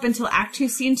show up until Act 2,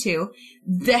 Scene 2.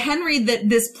 The Henry that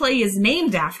this play is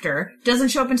named after doesn't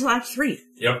show up until Act 3.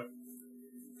 Yep.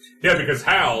 Yeah, because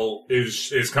Hal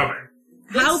is coming.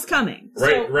 Hal's coming.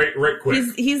 Right quick.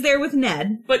 He's there with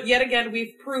Ned. But yet again,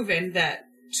 we've proven that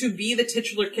to be the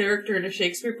titular character in a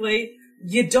Shakespeare play,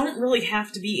 you don't really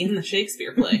have to be in the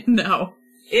Shakespeare play. No.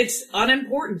 It's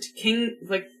unimportant. King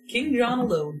John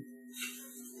alone.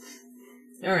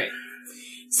 All right.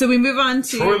 So we move on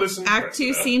Troilus to and Act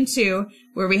 2, Cressida. Scene 2,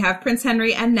 where we have Prince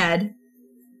Henry and Ned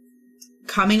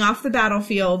coming off the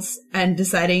battlefields and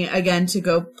deciding again to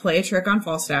go play a trick on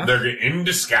Falstaff. They're in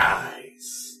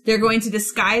disguise. They're going to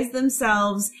disguise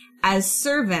themselves as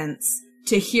servants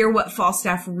to hear what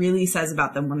Falstaff really says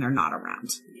about them when they're not around,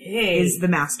 Hey. is the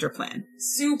master plan.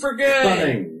 Super good.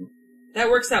 Stunning. That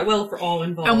works out well for all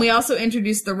involved. And we also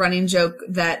introduced the running joke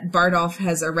that Bardolph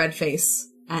has a red face,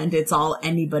 and it's all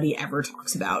anybody ever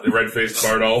talks about. The red-faced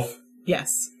Bardolph.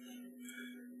 Yes.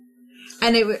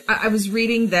 And I was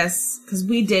reading this, because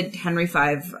we did Henry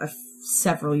V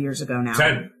several years ago now.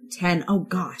 10. Oh,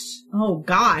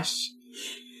 gosh.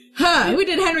 Huh, we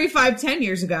did Henry V 10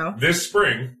 years ago. This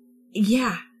spring,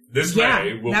 Yeah. this Yeah,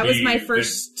 May, will that be was my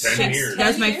first 10 years. That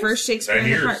was my 10 first Shakespeare 10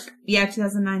 in the years. Park. Yeah,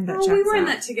 2009. That we checks were in out.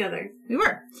 that together. We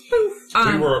were. We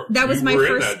that was my were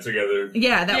first. in that together.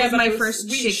 Yeah, that was but my it first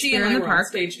she Shakespeare and in I the were on Park.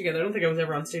 stage together. I don't think I was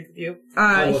ever on stage with you.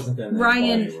 I wasn't in that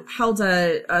Ryan ball. held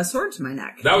a sword to my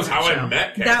neck. That was in how I show. met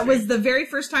Cassie. That was the very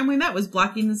first time we met, was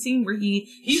blocking the scene where he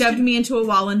shoved me into a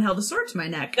wall and held a sword to my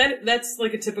neck. That's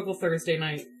like a typical Thursday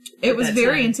night. It was That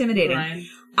very time, intimidating.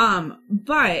 Brian.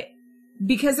 But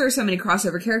because there are so many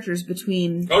crossover characters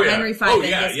between Oh, yeah. Henry V oh, and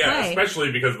yeah, this yeah. play,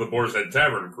 Especially because of the Boar's Head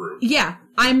Tavern crew. yeah,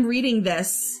 I'm reading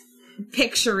this,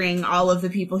 picturing all of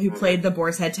the people who played the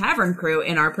Boar's Head Tavern crew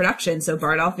in our production. So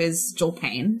Bardolph is Joel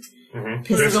Payne. Mm-hmm.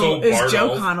 Pistol is Joe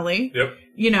Bardolph. Connolly. Yep.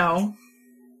 You know,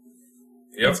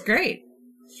 Yep. it's great.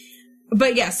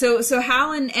 But yeah, so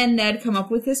Hal and Ned come up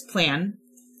with this plan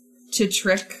to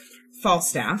trick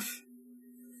Falstaff.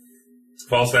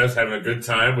 Falstaff's having a good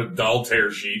time with Doll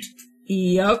Tear Sheet.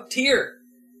 Yep. Tear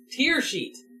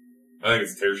sheet. I think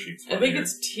it's Tear Sheet's I funnier. think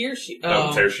it's tear sheet. No,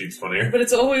 Oh. Tear Sheet's funnier. But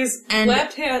it's always And-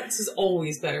 lap dance is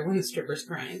always better when the stripper's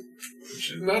crying.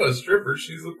 She's not a stripper,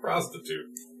 she's a prostitute.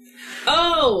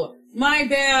 Oh, my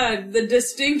bad. The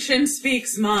distinction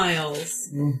speaks miles.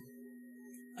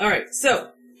 All right, so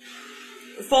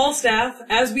Falstaff,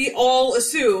 as we all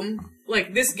assume,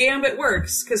 like this gambit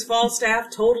works because Falstaff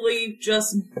totally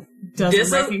just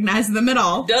Doesn't recognize them at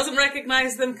all. doesn't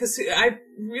recognize them. Because I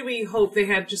really hope they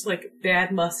have just like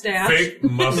bad mustache, Fake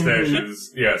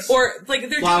mustaches, yes. or like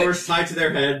they're Flowers tied to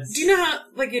their heads. Do you know how,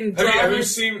 like in Have you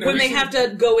dramas, seen- have when you they seen- have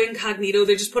to go incognito,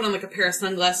 they just put on like a pair of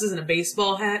sunglasses and a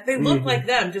baseball hat? They look like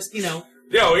them, just, Yeah,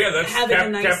 oh yeah, that's having a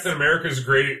nice- Captain America's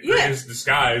greatest Yeah.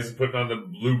 disguise, putting on the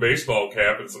blue baseball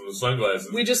cap and some of the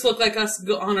sunglasses. we just look like us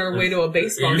on our way to a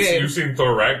baseball game. You've seen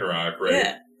Thor Ragnarok, right?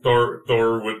 Yeah. Thor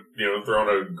would,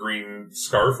 throwing a green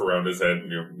scarf around his head,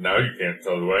 and now you can't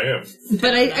tell who I am.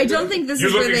 But I don't think this You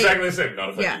is look where exactly the same, not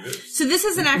if I Yeah. do this. So this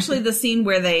isn't actually the scene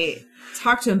where they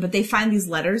talk to him, but they find these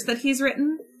letters that he's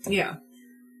written, Yeah.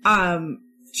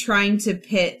 trying to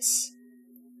pit.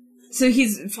 So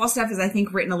Falstaff has, I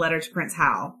think, written a letter to Prince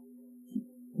Hal,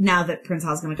 now that Prince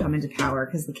Hal's going to come into power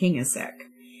because the king is sick,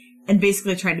 and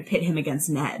basically trying to pit him against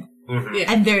Ned. Mhm.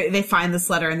 Yeah. And they find this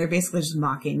letter, and they're basically just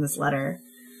mocking this letter.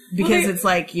 Because it's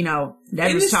like, Ned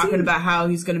in was the talking scene- about how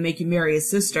he's going to make you marry his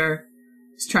sister.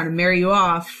 He's trying to marry you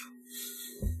off.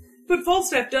 But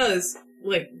Falstaff does,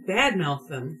 badmouth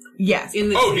them. Yes. In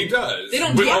the Oh, he does. They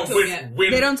don't talk to him yet.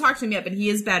 They don't talk to him yet, but he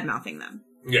is bad-mouthing them.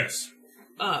 Yes.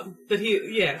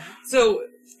 So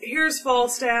here's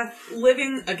Falstaff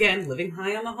living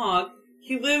high on the hog.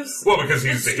 He lives... Well, because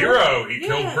he's the hero. He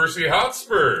killed Percy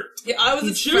Hotspur. Yeah, I was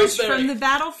He's a fresh Shrewsbury. from the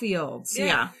battlefield.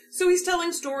 Yeah. So he's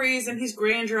telling stories and he's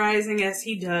grandirizing as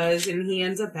he does, and he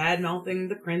ends up bad-mouthing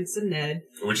the prince and Ned.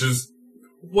 Which is...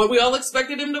 what we all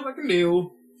expected him to fucking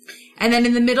do. And then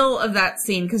in the middle of that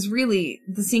scene, because really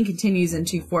the scene continues in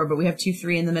 2-4, but we have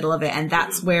 2-3 in the middle of it, and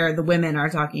that's where the women are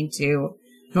talking to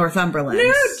Northumberland. No,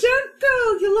 don't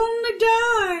go, you'll only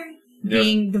die.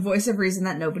 Being the voice of reason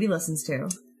that nobody listens to.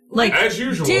 As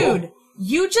usual. Dude,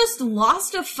 you just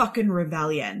lost a fucking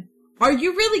rebellion. Are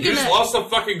you really You gonna... just lost a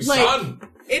fucking son.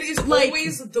 It is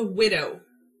always the widow.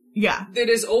 Yeah. It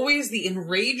is always the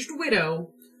enraged widow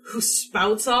who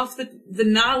spouts off the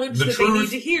knowledge The that truth. they need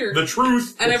to hear. The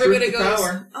truth. And The everybody truth, the goes,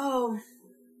 power. oh,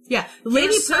 Yeah.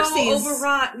 Lady you're Percy so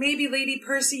overwrought. Maybe Lady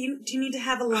Percy, do you need to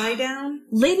have a lie down?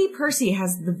 Lady Percy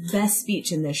has the best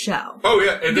speech in this show. Oh,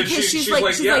 yeah. And then Because she's she's like,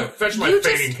 like, fetch my you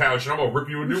fainting just- couch and I'm going to rip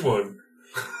you a new one.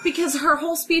 Because her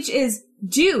whole speech is,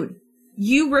 dude,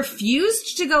 you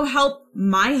refused to go help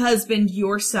my husband,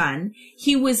 your son.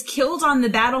 He was killed on the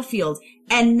battlefield.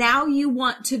 And now you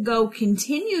want to go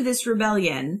continue this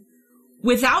rebellion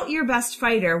without your best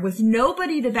fighter, with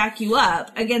nobody to back you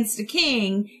up against a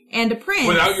king and a prince.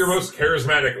 Without your most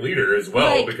charismatic leader as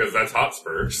well, Like- because that's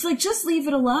Hotspur. She's like, just leave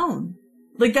it alone.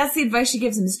 Like, that's the advice she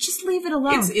gives him, is just leave it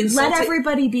alone. It's insult Let to-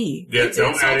 everybody be. Yeah, It's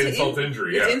don't add to insult to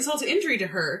injury. It's Yeah. insult to injury to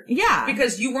her. Yeah.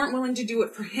 Because you weren't willing to do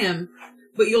it for him,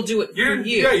 but you'll do it You for didn't,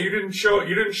 you. yeah, you didn't show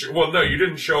you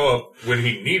didn't show up when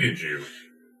he needed you.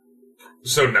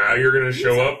 So now you're gonna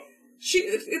show up?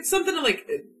 It's something like,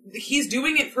 he's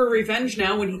doing it for revenge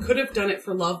now when he could have done it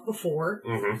for love before.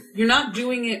 Mm-hmm. You're not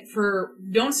doing it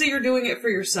don't say you're doing it for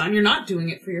your son. You're not doing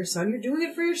it for your son. You're doing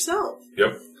it for yourself.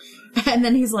 Yep. And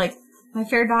then he's like, my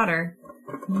fair daughter,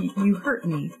 you hurt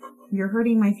me. You're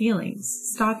hurting my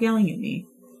feelings. Stop yelling at me.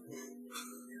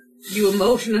 You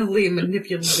emotionally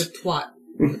manipulative twat.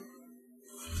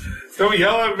 Don't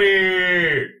yell at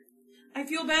me! I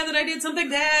feel bad that I did something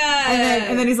bad.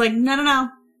 And then he's like, no, I'm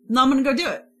gonna go do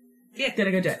it. Yeah.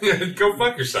 Gonna go do it. Go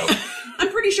fuck yourself. I'm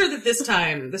pretty sure that this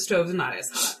time the stove's not as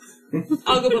hot.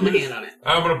 I'll go put my hand on it.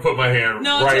 I'm gonna put my hand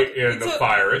No, right in the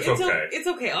fire. It's it's okay. It's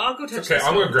okay. I'll go touch It's okay. the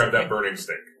I'm gonna stove. grab It's that okay. burning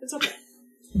stick. It's okay.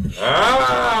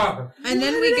 Ah! And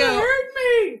then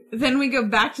we go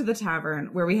back to the tavern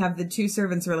where we have the two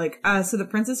servants who are like, so the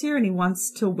prince is here and he wants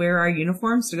to wear our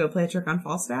uniforms to go play a trick on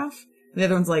Falstaff. The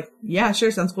other one's like, yeah,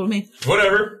 sure, sounds cool to me.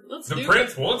 Whatever. Let's The do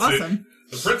prince wants Awesome.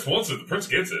 it. The prince wants it. The prince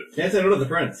gets it. Can't say no to the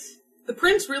prince. The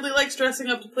prince really likes dressing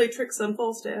up to play tricks on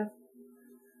Falstaff.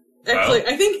 Actually,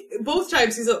 I think both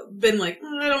times he's been like,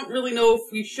 I don't really know if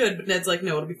we should, but Ned's like,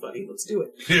 no, it'll be funny. Let's do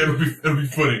it. Yeah, it'll be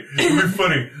funny. It'll be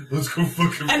funny. Let's go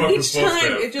fucking And fuck each with time,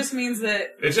 Falstaff. it just means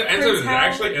that It Prince Hal-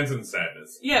 actually ends in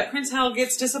sadness. yeah, Prince Hal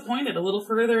gets disappointed a little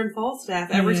further in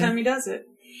Falstaff every time he does it.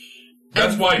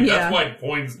 That's why yeah.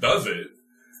 Poins does it.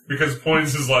 Because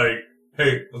Poins is like,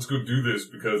 hey, let's go do this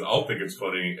because I'll think it's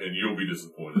funny and you'll be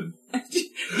disappointed.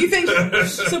 You think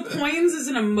so? Poins is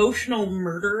an emotional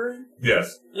murderer.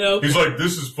 Yes. No. He's like,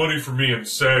 this is funny for me and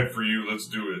sad for you, let's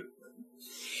do it.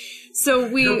 So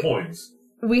You're Poins.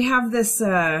 we have this,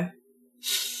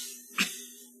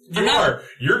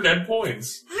 You're Ned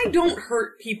Poins. I don't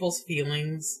hurt people's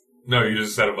feelings. No, you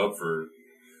just set him up for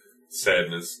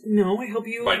sadness No, I help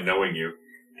you. by knowing you.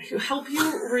 Help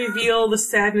you reveal the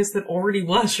sadness that already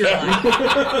was your life.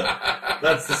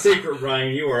 That's the secret,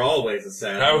 Ryan. You are always a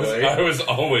sad boy. I was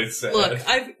always sad. Look,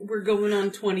 we're going on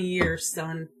 20 years,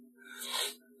 son.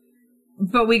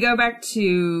 but we go back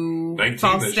to 19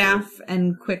 Falstaff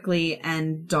and Quickly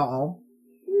and Doll.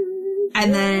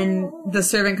 And then the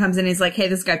servant comes in and he's like, hey,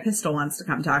 this guy Pistol wants to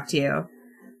come talk to you.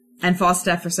 And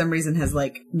Falstaff, for some reason, has,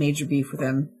 like, major beef with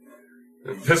him.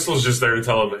 And Pistol's just there to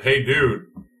tell him, hey, dude,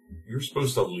 you're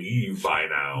supposed to leave by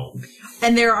now.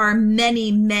 And there are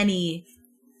many, many,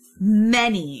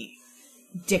 many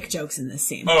dick jokes in this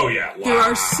scene. Oh, yeah. There are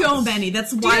wow. so many.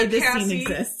 That's why Dear this Cassie, scene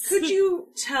exists. Could you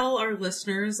tell our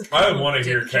listeners? a I couple want to of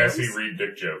hear dick Cassie jokes? read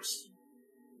dick jokes.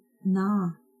 Nah.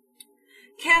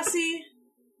 Cassie,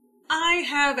 I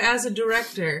have, as a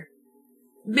director,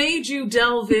 made you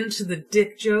delve into the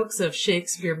dick jokes of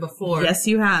Shakespeare before. Yes,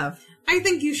 you have. I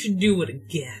think you should do it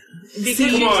again. Because See,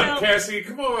 Come you on, tell- Cassie.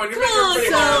 Come on. You Come make on, everybody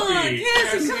come on, happy.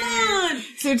 Cassie, come on.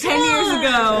 So 10 years ago,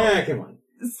 Yeah, come on.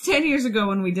 10 years ago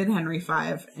when we did Henry V,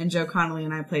 and Joe Connolly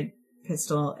and I played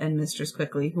Pistol and Mistress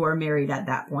Quickly, who are married at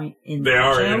that point in They that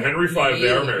are. show. In Henry V, they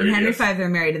are married. In Henry yes. V, they're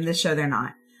married. In this show, they're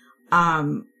not.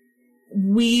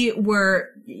 We were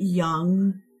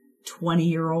young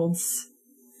 20-year-olds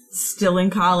still in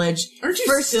college. Aren't you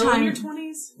First still in time- your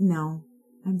 20s? No,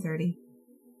 I'm 30.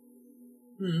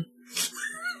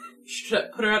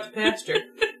 Should put her out to pasture.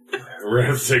 We're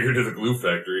gonna have to take her to the glue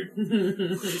factory.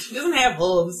 She doesn't have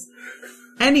hooves.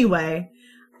 Anyway,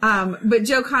 but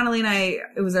Joe Connolly and I,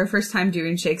 it was our first time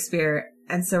doing Shakespeare,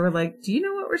 and so we're like, do you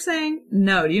know what we're saying?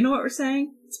 No. Do you know what we're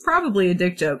saying? It's probably a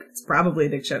dick joke. It's probably a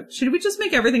dick joke. Should we just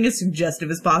make everything as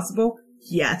suggestive as possible?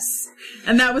 Yes.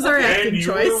 And that was our acting And you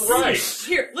choice. were right.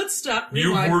 Here, let's stop. You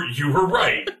Rewind. were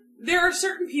right. There are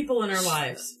certain people in our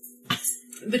lives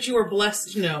that you are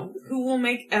blessed to know who will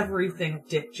make everything a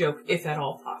dick joke, if at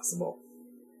all possible.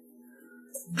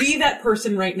 Be that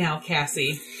person right now,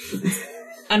 Cassie,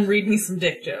 and read me some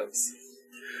dick jokes.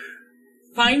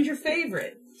 Find your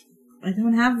favorite. I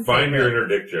don't have a Find your favorite. inner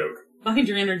dick joke. Find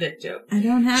your inner dick joke. I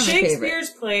don't have a favorite. Shakespeare's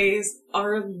plays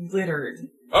are littered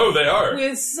Oh, they are.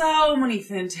 with so many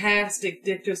fantastic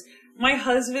dick jokes. My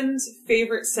husband's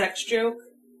favorite sex joke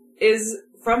is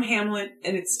from Hamlet,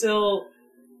 and it's still,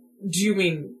 do you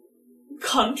mean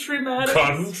country matters?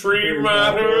 Country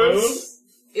matters.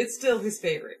 It's still his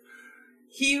favorite.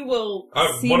 He will...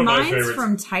 See, One of my mine's favorites.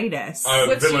 from Titus.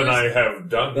 What's Villain, yours? I have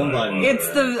done Done thy thy mother. It's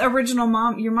the original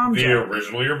your mom The joke.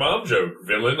 original your mom joke.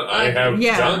 Villain, I have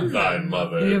Yeah. done thy You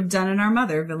mother. have done it our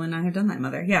mother. Villain, I have done that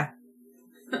mother. Yeah.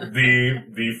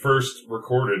 The first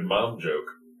recorded mom joke.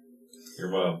 Your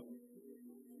mom.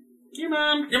 Your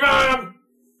mom. Your mom!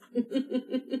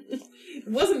 It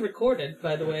wasn't recorded,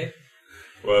 by the way.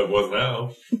 Well, it was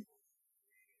now.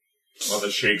 On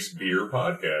the Shakespeare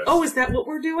podcast. Oh, is that what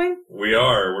we're doing? We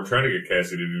are. We're trying to get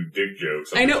Cassie to do dick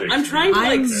jokes. on I the know. I'm Shakespeare trying to,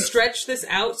 I'm- podcast. stretch this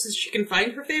out so she can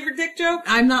find her favorite dick joke.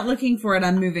 I'm not looking for it.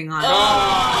 I'm moving on.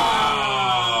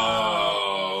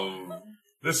 Oh!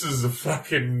 This is a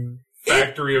fucking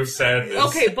factory of sadness.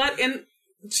 Okay, but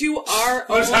to our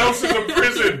This own, house is a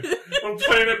prison on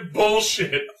planet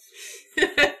bullshit.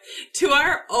 to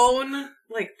our own,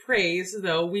 praise,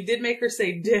 though, we did make her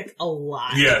say dick a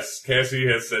lot. Yes, Cassie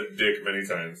has said dick many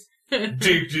times. Dick,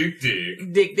 dick,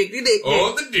 dick. Dick, dick, dick, dick.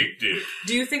 Oh, the dick, dick.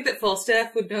 Do you think that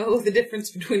Falstaff would know the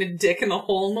difference between a dick and a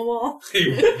hole in the wall?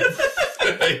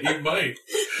 He might.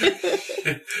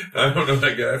 I don't know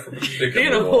that guy from a dick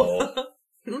in the wall.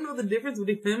 You don't know the difference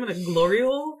between him and a glory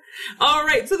hole?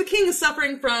 Alright, so the king is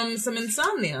suffering from some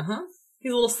insomnia, huh?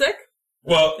 He's a little sick?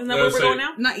 Well, Isn't that where we're going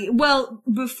now? Well,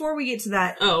 before we get to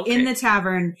that, Oh, okay. in the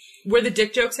tavern, Where the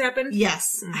dick jokes happen?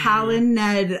 yes, Mhm. Hal and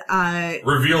Ned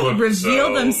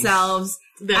reveal themselves,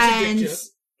 That's a and dick joke.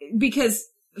 because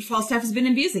Falstaff has been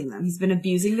abusing them. He's been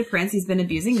abusing the prince. He's been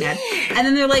abusing Ned. And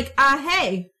then they're like,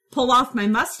 hey, pull off my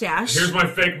mustache. Here's my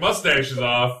fake mustaches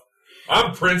off.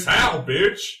 I'm Prince Hal,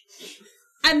 bitch.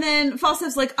 And then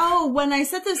Falstaff's like, oh, when I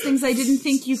said those things, I didn't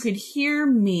think you could hear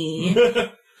me.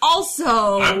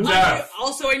 Also, I'm deaf.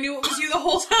 Also, I knew it was you the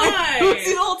whole See, the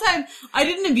time. whole time, I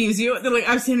didn't abuse you. They're like,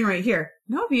 I was standing right here.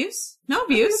 No abuse. No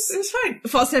abuse. It was fine.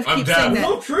 Falstaff I'm keeps deaf. saying that.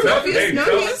 No, true. Tell, abuse, hey, no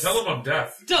tell, abuse. tell him I'm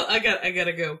deaf. I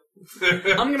gotta go.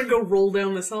 I'm gonna go roll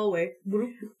down this hallway.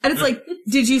 And it's like,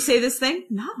 did you say this thing?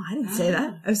 No, I didn't say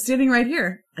that. I was standing right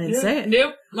here. I didn't say it.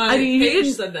 Nope. My I mean,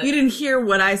 page said that. you didn't hear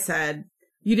what I said.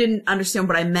 You didn't understand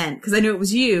what I meant because I knew it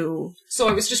was you. So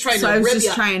I was just trying So to I was rib just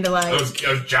ya. trying to I was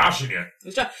joshing you. It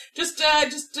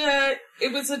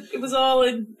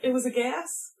was a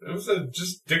gas. It was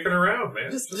just dicking around,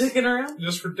 man. Just dicking around.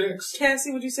 Just for dicks.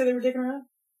 Cassie, would you say they were dicking around?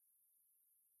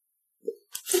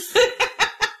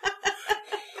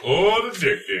 Oh, the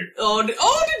dick.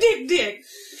 The dick.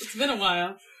 It's been a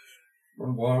while.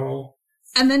 Wow.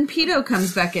 And then Peto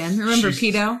comes back in. Remember Jesus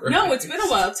Peto? Christ. No, it's been a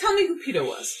while. Tell me who Peter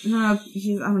was. No, I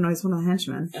don't know. He's one of the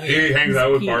henchmen. He hangs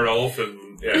out with He- Bardolph and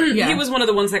yeah. Yeah. He was one of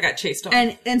the ones that got chased off.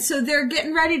 And so they're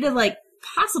getting ready to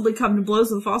possibly come to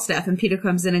blows with Falstaff, and Peter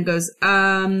comes in and goes,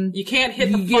 You can't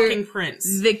hit the You're- fucking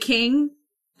prince. the king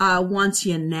wants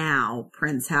you now,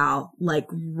 Prince Hal.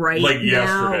 Right Like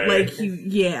now.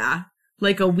 yesterday.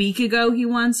 Like a week ago he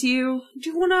wants you. Do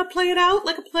you want to play it out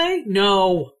like a play?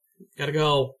 No. Gotta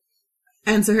go.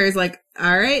 And so Harry's like,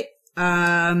 alright,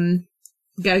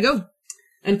 gotta go.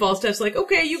 And Falstaff's like,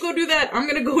 okay, you go do that. I'm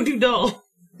gonna go do Dull.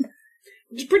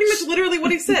 Which is pretty much literally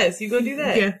what he says. You go do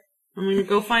that. Yeah. I'm gonna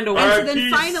go find a And wife. so then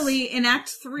peace. finally, in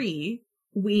Act 3,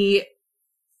 we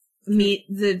meet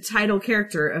the title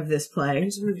character of this I play.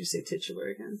 just wanted you to say titular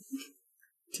again.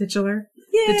 Titular?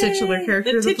 Yay! titular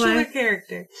character The of the titular play?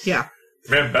 character. Yeah.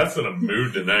 Man, Beth's in a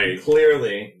mood tonight.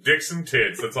 Clearly. Dicks and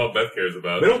tits, that's all Beth cares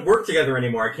about. We don't work together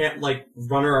anymore. I can't, like,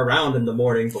 run her around in the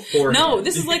morning before. No,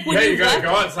 this is like when you left... gotta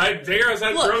go outside, take her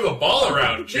outside, Look, throw the ball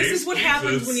around, Chase. This is what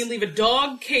happens when you leave a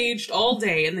dog caged all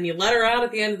day and then you let her out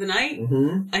at the end of the night.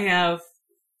 Mm-hmm. I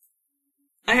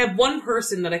have one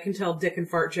person that I can tell dick and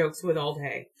fart jokes with all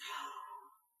day.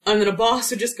 And then a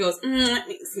boss who just goes, it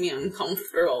makes me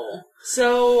uncomfortable.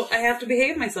 So I have to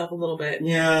behave myself a little bit.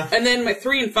 Yeah. And then my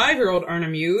 3 and 5-year-old aren't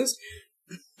amused.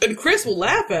 And Chris will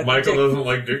laugh at Michael doesn't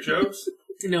like dick jokes?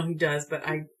 No, he does, but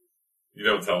You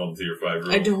don't tell him to your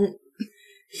 5-year-old? I don't.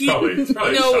 It's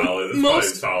probably solid. It's probably a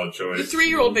solid choice. The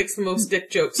 3-year-old makes the most dick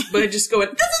jokes, but I just go,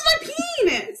 this is my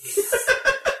penis!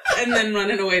 And then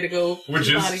running away to go which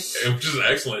is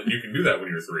excellent. You can do that when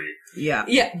you're 3. Yeah.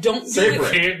 Yeah, don't do You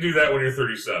it. can't do that when you're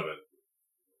 37.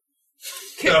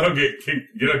 That'll get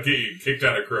you kicked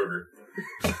out of Kroger.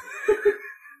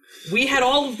 We had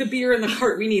all of the beer in the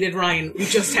cart we needed, Ryan. We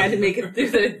just had to make it through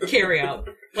the carryout.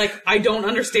 Like, I don't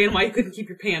understand why you couldn't keep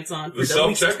your pants on. The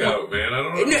self-checkout, man. I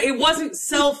don't know. No, it wasn't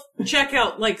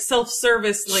self-checkout, like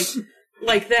self-service,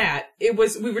 like that. It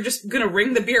was, we were just gonna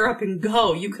ring the beer up and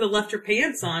go. You could have left your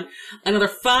pants on. Another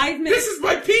 5 minutes. This is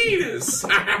my penis!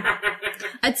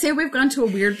 I'd say we've gone to a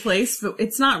weird place, but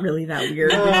it's not really that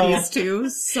weird with these two.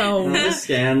 So,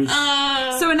 Understands.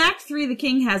 so in Act 3, the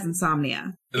king has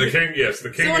insomnia. The king is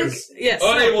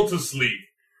unable to sleep.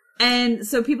 And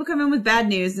so people come in with bad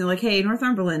news, and they're like, hey,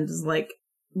 Northumberland is like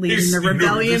leading the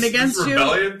rebellion against this you.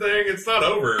 rebellion thing, it's not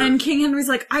over. And King Henry's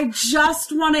like, I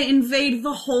just want to invade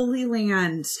the Holy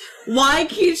Land. Why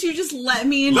can't you just let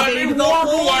me invade the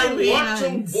Holy Land? I want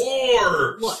to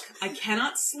war! Look, I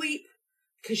cannot sleep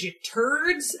because you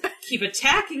turds keep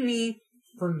attacking me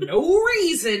for no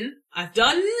reason. I've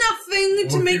done nothing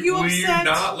to make you upset. Will you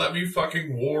not let me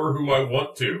fucking war who I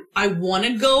want to? I want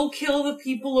to go kill the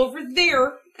people over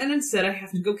there, and instead I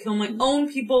have to go kill my own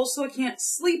people so I can't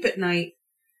sleep at night.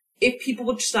 If people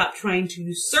would stop trying to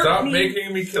usurp Stop me.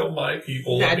 making me kill my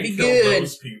people. That'd let me be kill good.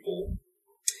 those people.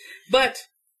 But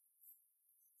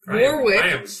Warwick... I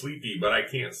am sleepy, but I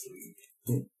can't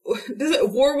sleep.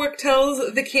 Warwick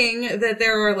tells the king that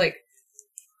there are, like...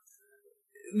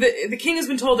 The king has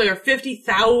been told there are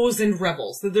 50,000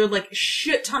 rebels. That there are, like, a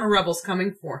shit ton of rebels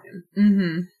coming for him.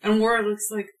 Mm-hmm. And Warwick's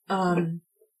like,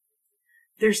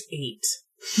 there's 8.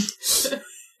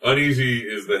 Uneasy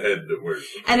is the head that wears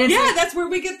the crown. And it's That's where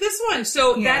we get this one.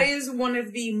 So Yeah. that is one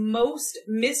of the most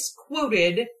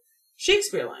misquoted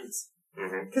Shakespeare lines.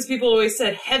 Because people always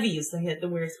said, heavy is the head that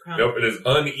wears the crown. Nope, it is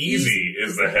uneasy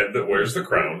is the head that wears the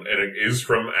crown, and it is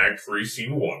from Act 3,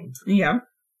 Scene 1 yeah.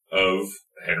 of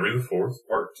Henry IV,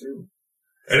 Part 2.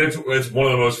 And it's one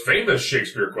of the most famous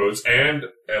Shakespeare quotes, and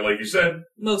like you said,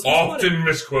 Most often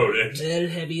misquoted. Well,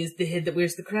 heavy is the head that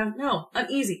wears the crown. No,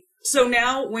 uneasy. So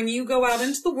now, when you go out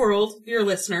into the world, your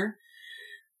listener,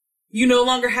 you no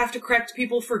longer have to correct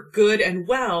people for good and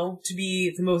well to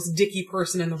be the most dicky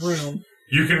person in the room.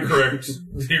 You can correct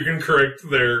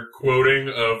their quoting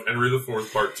of Henry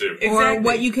IV, Part 2. Exactly. Or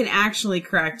what you can actually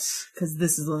correct, because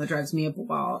this is the one that drives me up a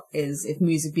wall, is if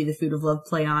music be the food of love,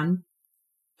 play on.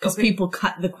 Because people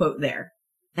cut the quote there.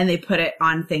 And they put it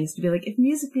on things to be like, if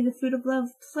music be the food of love,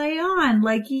 play on.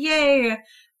 Like, yay,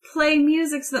 play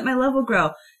music so that my love will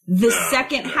grow. The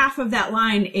second half of that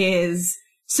line is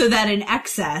so that in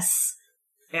excess,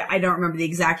 I don't remember the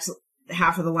exact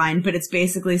half of the line, but it's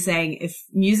basically saying if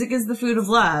music is the food of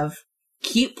love,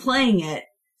 keep playing it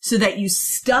so that you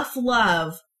stuff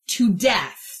love to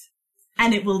death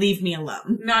and it will leave me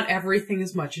alone. Not everything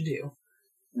is much ado.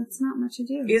 That's not much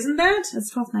ado. Isn't that?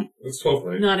 That's 12th night. It's 12th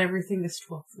night. Not everything is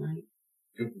 12th night.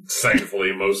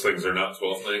 Thankfully, most things are not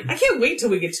 12th night. I can't wait till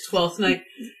we get to 12th night.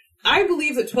 I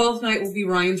believe that 12th night will be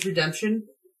Ryan's redemption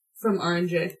from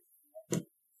R&J.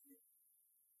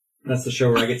 That's the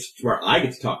show where I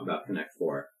get to talk about Connect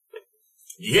 4.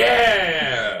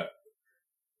 Yeah!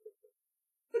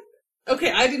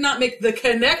 Okay, I did not make the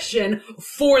connection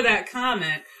for that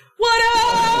comment. What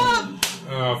up?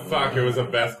 Oh, fuck, it was a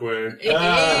Beth quiz.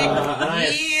 I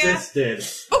assisted.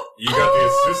 You got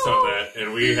the assist on that,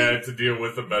 and we had to deal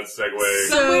with the Beth segue.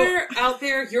 Somewhere out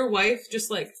there, your wife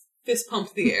just, like, fist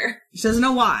pumped the air. She doesn't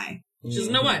know why, She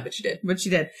doesn't know why, but she did. but she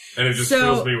did. And it just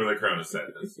fills me with a crown of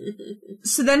sadness.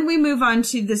 So then we move on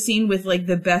to the scene with like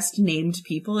the best named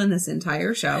people in this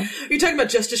entire show. You're talking about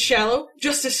Justice Shallow,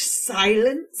 Justice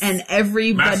Silence, And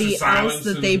everybody Master else Silence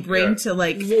that they and- bring yeah. to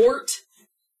like... Wart.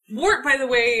 Wart, by the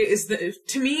way, is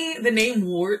to me, the name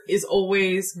Wart is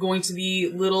always going to be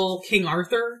little King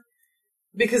Arthur,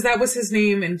 because that was his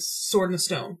name in Sword in the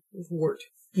Stone, Wart.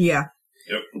 Yeah.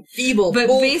 Yep. Feeble, But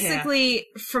bullcat. basically,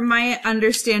 from my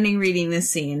understanding reading this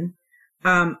scene,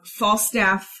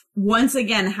 Falstaff once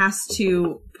again has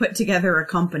to put together a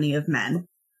company of men.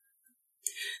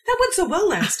 That went so well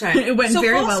last time. It went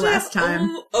very well last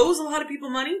time. Owes a lot of people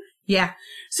money. Yeah.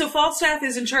 So Falstaff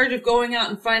is in charge of going out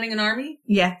and finding an army.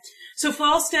 Yeah. So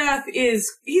Falstaff he's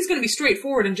going to be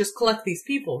straightforward and just collect these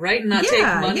people, right? And not take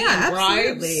money and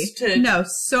bribes. No,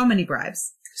 so many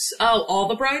bribes. Oh, all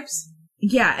the bribes?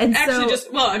 Yeah, and actually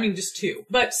just two,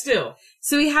 but still.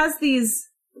 So he has these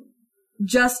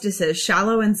justices,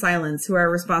 Shallow and Silence, who are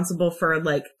responsible for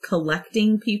like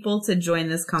collecting people to join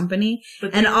this company.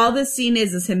 And all this scene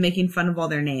is him making fun of all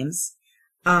their names.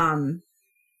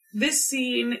 This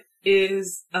scene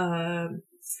is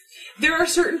there are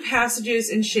certain passages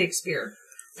in Shakespeare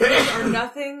that are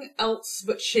nothing else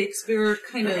but Shakespeare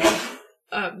kind of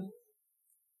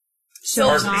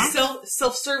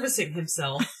self-servicing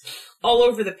himself all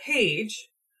over the page.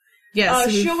 Yeah,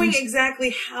 showing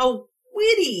exactly how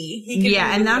witty he can be.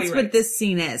 Yeah, and that's what this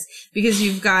scene is. Because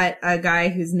you've got a guy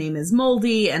whose name is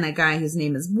Moldy, and a guy whose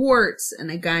name is Warts, and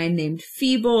a guy named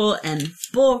Feeble, and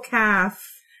Bullcalf.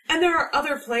 And there are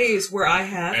other plays where I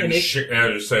have... And I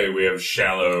just say we have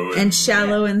Shallow. And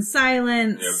Shallow and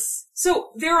Silence. Yep.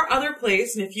 So there are other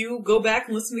plays, and if you go back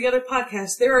and listen to the other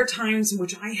podcasts, there are times in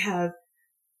which I have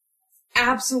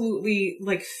absolutely,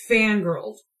 like,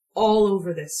 fangirled all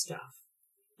over this stuff.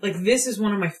 Like, this is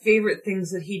one of my favorite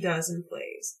things that he does in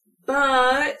plays.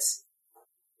 But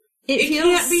it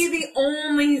can't be the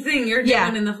only thing you're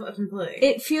doing in the fucking play.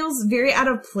 It feels very out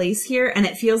of place here, and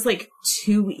it feels like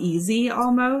too easy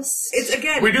almost. It's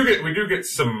again. We do get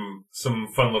some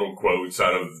fun little quotes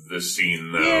out of this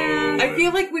scene, though. Yeah, I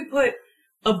feel like we put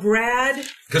a Brad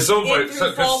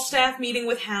through Falstaff meeting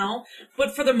with Hal,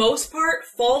 but for the most part,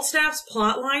 Falstaff's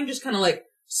plotline just kind of like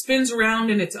spins around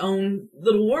in its own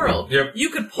little world. Yep. You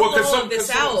could pull all of this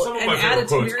out and add it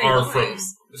to Mary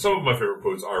Lives. Some of my favorite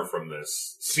quotes are from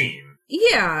this scene.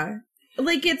 Yeah.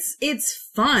 Like, it's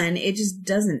fun. It just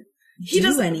doesn't do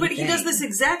anything. But he does this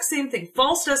exact same thing.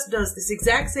 Falstaff does this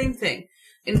exact same thing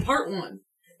in part one.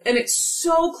 And it's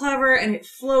so clever, and it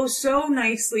flows so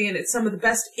nicely, and it's some of the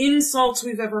best insults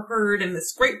we've ever heard, and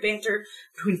this great banter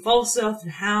between Falstaff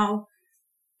and Hal.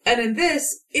 And in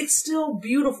this, it's still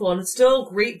beautiful, and it's still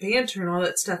great banter and all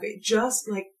that stuff. It just,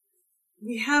 like,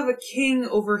 we have a king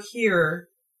over here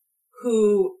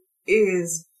who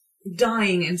is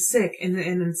dying and sick and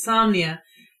insomnia,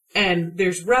 and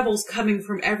there's rebels coming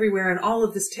from everywhere and all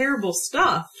of this terrible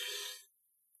stuff.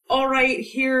 All right,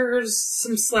 here's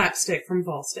some slapstick from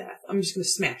Falstaff. I'm just going to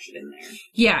smash it in there.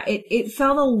 Yeah, it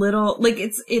felt a little, like,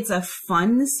 it's a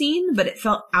fun scene, but it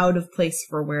felt out of place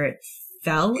for where it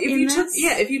fell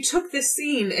if you took this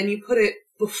scene and you put it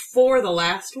before the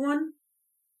last one,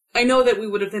 I know that we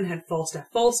would have then had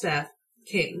Falstaff,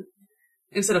 King,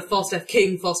 instead of Falstaff,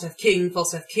 King, Falstaff, King,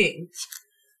 Falstaff, King.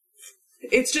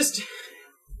 It's just,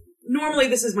 normally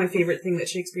this is my favorite thing that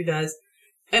Shakespeare does,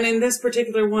 and in this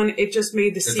particular one, it just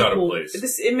made the sequel... Out of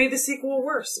place. It made the sequel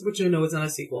worse, which I know is not a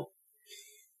sequel.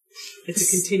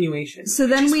 It's a continuation. So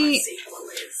then we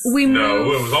move...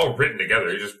 No, it was all written together.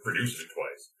 He just produced it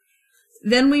twice.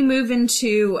 Then we move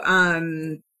into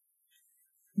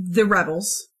the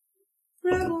rebels.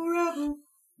 Rebel.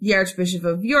 The Archbishop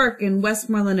of York and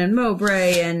Westmoreland and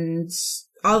Mowbray and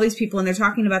all these people, and they're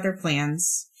talking about their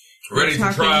plans. Ready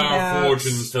to try our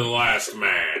fortunes to the last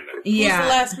man. Yeah. Who's the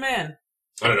last man?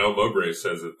 I don't know. Mowbray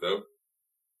says it, though.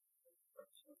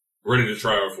 Ready to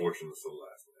try our fortunes to the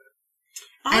last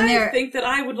man. I think that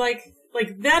I would like,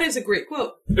 that is a great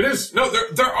quote. It is. No,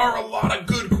 there are a lot of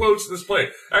good quotes in this play.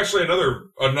 Actually,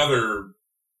 another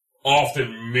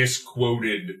often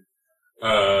misquoted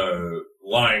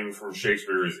line from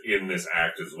Shakespeare is in this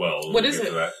act as well. What is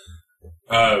it?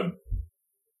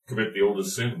 Commit the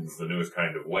oldest sins, the newest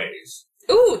kind of ways.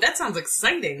 Ooh, that sounds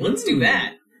exciting. Let's do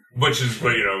that. But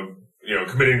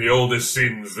committing the oldest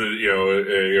sins,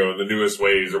 the newest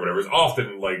ways or whatever is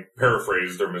often like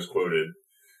paraphrased or misquoted.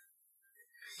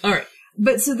 All right.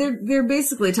 But so they're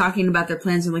basically talking about their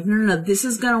plans and like, no, this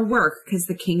is gonna work because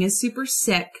the king is super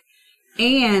sick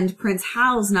and Prince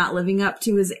Hal's not living up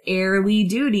to his heirly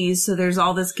duties. So there's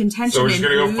all this contention. So we're just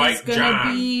gonna go fight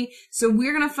John. So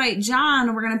we're gonna fight John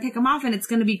and we're gonna pick him off and it's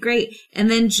gonna be great. And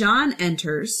then John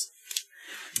enters.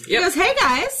 Yep. He goes, "Hey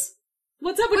guys,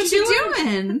 what's up? What you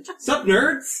doing? What's up,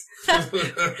 nerds?"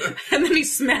 And then he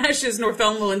smashes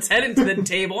Northumberland's head into the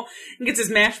table and gets his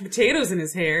mashed potatoes in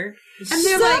his hair. And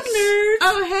they're like, nerds?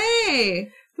 "Oh, hey,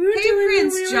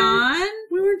 Prince John.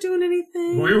 We weren't doing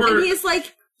anything." And he's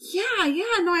like, yeah,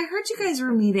 no, I heard you guys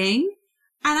were meeting.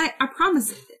 And I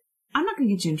promise, I'm not going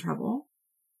to get you in trouble.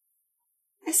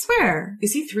 I swear.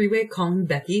 Is he three-way calling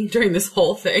Becky during this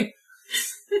whole thing?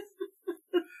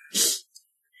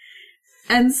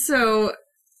 And so,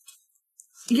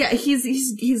 yeah,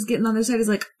 he's getting on their side. He's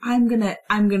like, I'm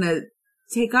gonna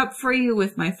take up for you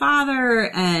with my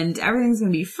father, and everything's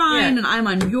gonna be fine, and I'm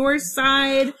on your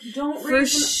side. Don't for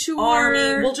raise an sure.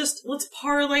 army. Let's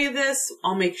parlay this.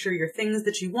 I'll make sure your things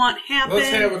that you want happen.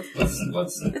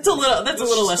 Let's That's a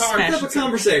little less start Have a special.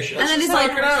 conversation. And then he's talk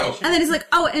like, it out. and then he's like,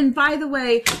 oh, and by the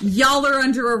way, y'all are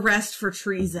under arrest for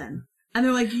treason. And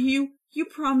they're like, you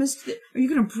promised that, are you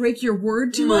gonna break your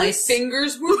word to My us?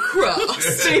 fingers were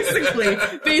crossed.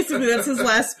 basically, that's his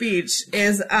last speech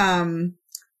is,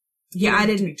 yeah, I To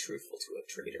didn't be truthful to a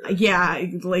traitor. Yeah,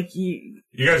 like you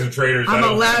guys are traitors. I'm I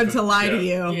don't allowed have to lie to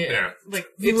yeah. you. Yeah. Like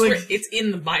Like- it's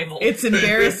in the Bible. It's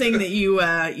embarrassing that you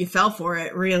fell for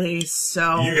it, really.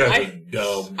 So You guys are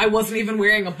dumb. I wasn't even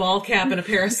wearing a ball cap and a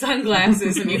pair of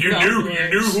sunglasses, and you You fell knew for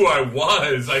it. who I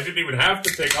was. I didn't even have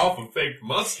to take off a fake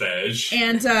mustache.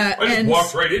 and I just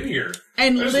walked right in here.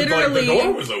 and I just was literally like, the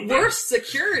door was open. Worst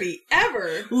security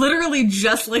ever. literally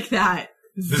just like that,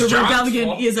 the Does John rebellion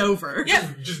fall- is over. Yeah.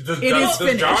 Does It is John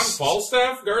finished.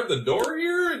 Falstaff guard the door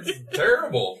here? It's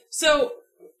terrible. So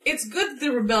it's good that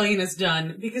the rebellion is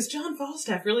done because John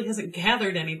Falstaff really hasn't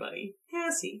gathered anybody,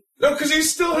 has he? No, because he's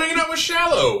still hanging out with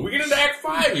Shallow. We get into Act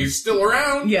 5. He's still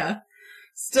around. Yeah.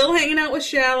 Still hanging out with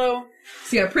Shallow.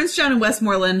 So yeah, Prince John and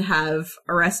Westmoreland have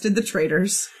arrested the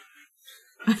traitors.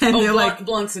 And Oh, they're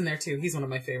Blunt's in there too. He's one of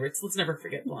my favorites. Let's never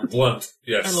forget Blunt. Blunt,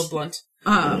 yes. I love Blunt.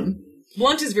 like,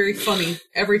 Blunt is very funny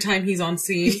every time he's on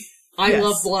scene. I Yes.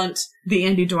 love Blunt. the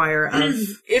Andy Dwyer of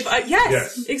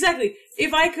Yes. Exactly.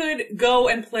 If I could go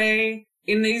and play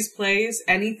in these plays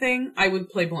anything, I would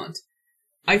play Blunt.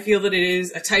 I feel that it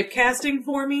is a typecasting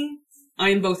for me. I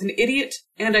am both an idiot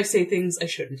and I say things I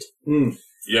shouldn't.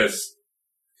 Yes.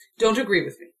 Don't agree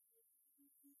with me.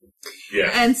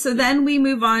 Yes. And so then we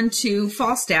move on to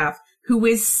Falstaff, who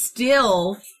is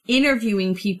still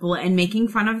interviewing people and making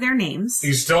fun of their names.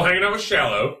 He's still hanging out with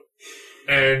Shallow.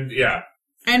 And, yeah.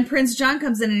 And Prince John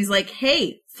comes in and he's like,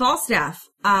 hey, Falstaff,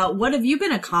 what have you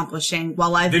been accomplishing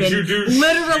while I've Did been you do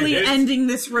literally shit? ending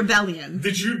this rebellion?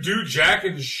 Did you do jack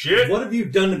and shit? What have you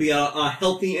done to be a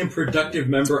healthy and productive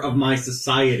member of my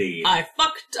society? I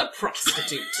fucked a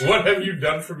prostitute. What have you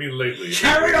done for me lately?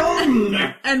 Carry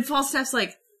on! And Falstaff's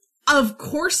like, of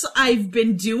course I've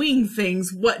been doing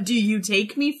things. What do you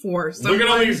take me for? Look at all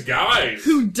Someone these guys.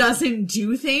 who doesn't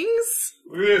do things?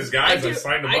 Look at these guys. I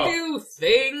signed them up. I do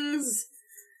things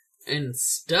and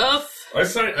stuff. I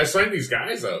signed these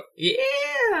guys up.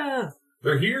 Yeah.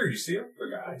 They're here. You see them? They're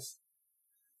guys.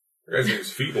 Their guy's name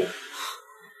is Feeble.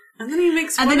 And then he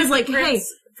makes fun And then of he's like, the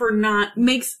prince for not...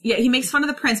 He makes fun of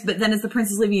the prince, but then as the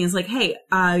prince is leaving, he's like, hey,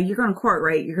 you're going to court,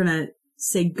 right? You're going to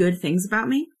say good things about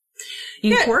me?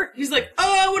 In court? He's like,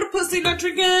 oh, what a pussy, not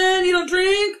drinking, you don't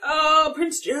drink? Oh,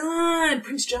 Prince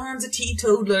John's a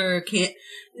teetotaler,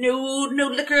 no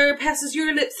liquor passes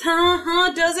your lips,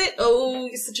 does it? Oh,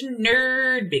 you're such a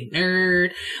nerd, big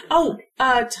nerd. Oh,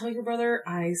 tell your brother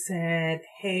I said,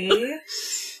 hey,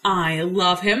 I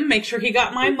love him, make sure he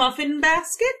got my muffin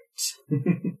basket.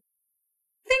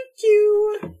 Thank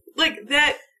you. Like,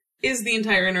 that is the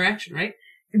entire interaction, right?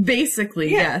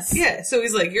 Basically, yes. Yeah, so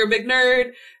he's like, you're a big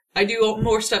nerd, I do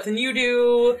more stuff than you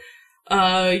do,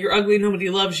 you're ugly, nobody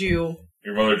loves you.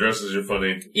 Your mother dresses you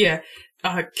funny. Yeah.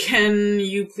 Can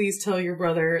you please tell your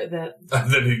brother that...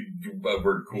 And then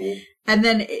we're cool. And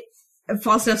then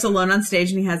Falstaff's alone on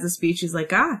stage and he has the speech. He's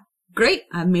like, great.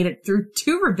 I made it through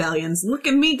 2 rebellions. Look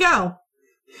at me go.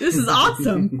 This is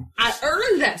awesome. I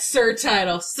earned that Sir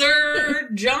title. Sir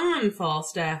John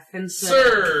Falstaff.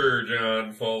 Sir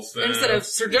John Falstaff. Instead of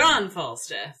Sir John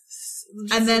Falstaff.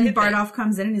 Just And then hit that. Bardolph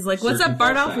comes in and he's like, what's Sir up,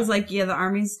 Bardolph? Falstaff. He's like, yeah, the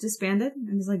army's disbanded.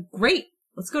 And he's like, great.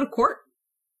 Let's go to court.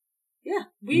 Yeah,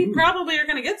 we probably are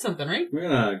going to get something, right? We're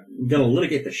gonna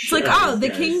litigate the It's shit like, out oh, of the these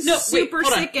guys. king's No, wait, super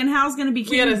hold on. sick and Hal's going to be We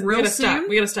king gotta real stop. soon.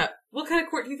 We gotta stop. What kind of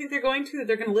court do you think they're going to that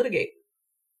they're going to litigate?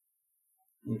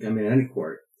 I mean, any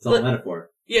court. It's all a metaphor.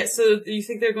 Yeah, so do you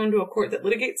think they're going to a court that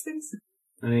litigates things?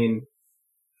 I mean,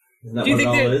 isn't that Do you what it think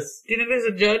all there- is? Do you think there's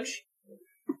a judge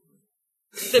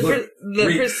Look, that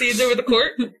read- proceeds over the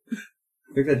court?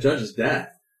 I think that judge is death.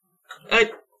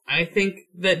 I think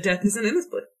that death isn't in this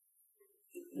book.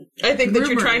 I think that you're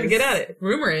Rumor trying to is. get at it.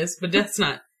 Rumor is, but death's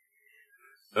not.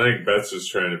 I think Beth's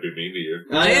just trying to be mean to you.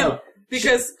 I am. know.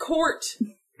 Because court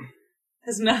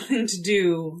has nothing to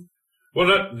do... Well,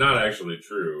 not actually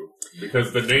true.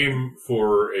 Because the name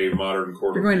for a modern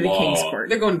court They're of going to the law... king's court.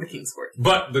 They're going to the king's court.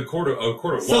 But the court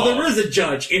of So law... there is a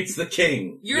judge. It's the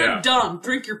king. You're Yeah. dumb.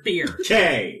 Drink your beer.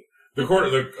 Okay. The court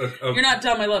of You're not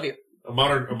dumb. I love you. a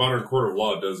modern court of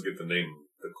law does get the name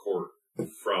the court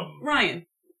from. Ryan,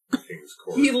 King's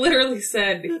Court. He literally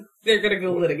said they're gonna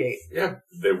go litigate. Yeah,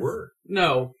 they were.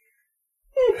 No.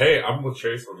 Hey, I'm with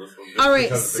Chase on this one. just All right,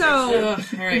 because it's so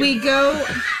against All right. we go.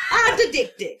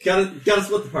 Dick. Gotta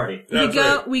split the party. you. That's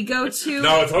right. We go to.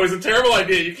 No, it's always a terrible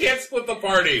idea. You can't split the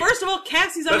party. First of all,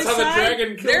 Cassie's on That's his how the side.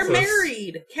 dragon kills They're us.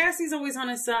 married. Cassie's always on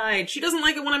his side. She doesn't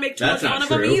like it when I make too That's much not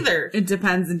fun of him true. either. It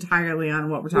depends entirely on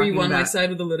what we're Were talking you on about. my side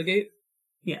with the litigate?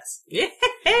 Yes. Yeah.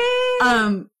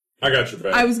 I got your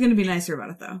back. I was going to be nicer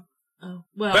about it though. Oh,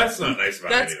 well. That's not nice about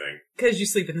That's- anything. Because you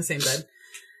sleep in the same bed.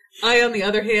 I, on the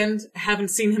other hand, haven't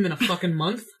seen him in a fucking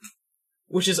month,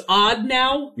 which is odd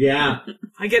now. Yeah.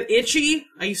 I get itchy.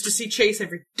 I used to see Chase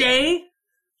every day.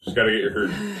 Just gotta get your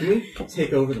Can we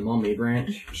take over the Mommy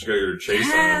branch? just gotta get your Chase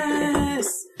on him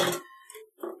Yes.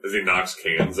 as he knocks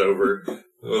cans over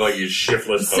like you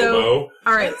shiftless So- hobo.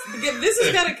 All right. This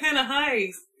has got a kind of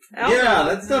high. Yeah,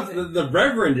 that stuff. The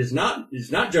Reverend is not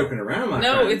joking around, my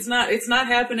No, friend. it's not. It's not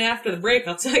happening after the break.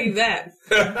 I'll tell you that.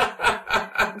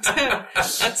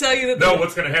 I'll tell you that. No,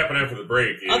 what's gonna happen after the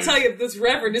break? I'll tell you, this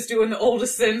Reverend is doing the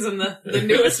oldest sins and the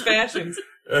newest fashions.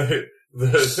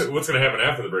 What's gonna happen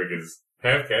after the break is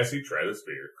have Cassie try this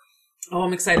beer. Oh,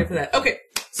 I'm excited for that. Okay,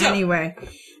 so Anyway,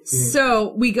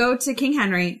 so we go to King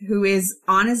Henry, who is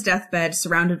on his deathbed,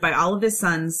 surrounded by all of his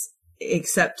sons,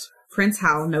 except Prince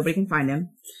Hal. Nobody can find him.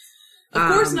 of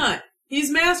course not. He's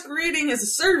masquerading as a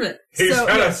servant. He's So-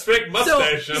 got yeah. a thick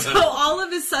mustache on So all of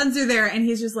his sons are there, and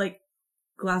he's just like,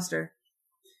 Gloucester,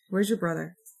 where's your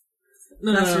brother?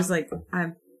 No, Gloucester's like,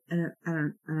 I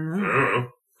don't know.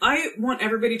 I want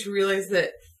everybody to realize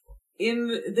that in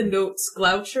the notes,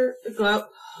 Gloucester.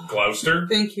 Gloucester?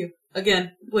 Thank you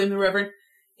again. Blame the Reverend.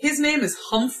 His name is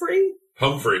Humphrey.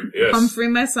 Humphrey, yes. Humphrey,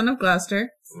 my son of Gloucester.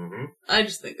 Mm-hmm. I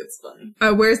just think it's funny.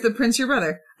 Where's the prince, your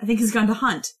brother? I think he's gone to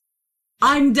hunt.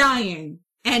 I'm dying,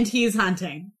 and he's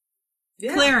hunting.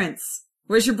 Yeah. Clarence,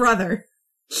 where's your brother?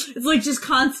 It's like just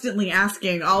constantly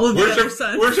asking all of the other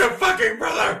sons. Where's your fucking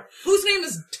brother? Whose name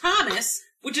is Thomas,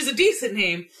 which is a decent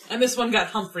name, and this one got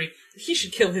Humphrey. He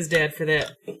should kill his dad for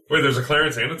that. Wait, there's a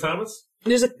Clarence and a Thomas?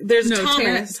 There's No,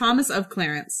 Thomas. Thomas of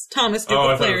Clarence. Thomas, Duke Oh,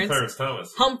 I of thought it was Clarence.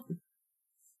 Clarence Thomas.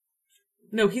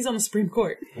 No, he's on the Supreme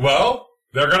Court. Well,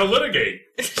 they're gonna litigate.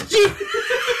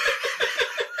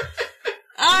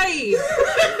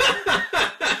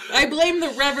 I blame the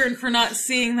Reverend for not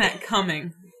seeing that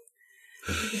coming.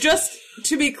 Just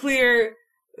to be clear,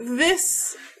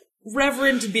 this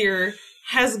Reverend beer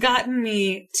has gotten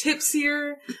me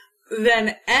tipsier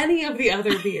than any of the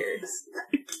other beers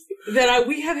that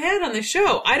we have had on the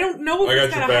show. I don't know if I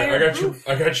it's got got your a back. higher proof.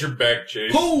 I got your back,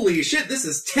 Chase. Holy shit! This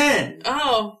is 10.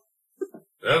 Oh,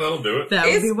 Yeah, that'll do it. That would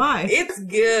It's- be why. it's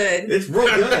good. It's real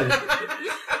good.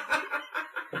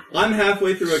 I'm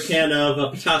halfway through a can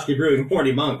of Petoskey Brewing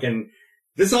Horny Monk, and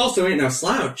this also ain't no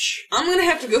slouch. I'm gonna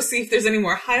have to go see if there's any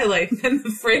more Highlight in the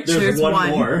fridge. There's one one.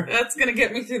 more. That's gonna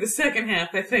get me through the second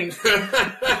half, I think.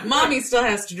 Mommy still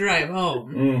has to drive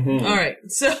home. Mm-hmm. All right,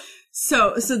 so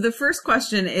So the first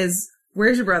question is,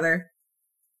 where's your brother?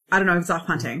 I don't know, he's off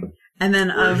hunting. And then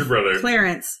Where's of your brother?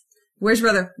 Clarence, where's your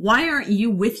brother? Why aren't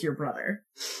you with your brother?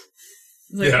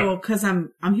 He's like, Yeah. well, because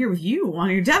I'm here with you on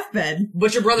your deathbed.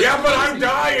 but your brother. Yeah, but I'm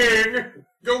dying.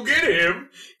 Go get him.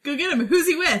 Go get him. Who's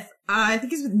he with? I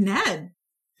think he's with Ned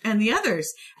and the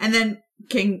others. And then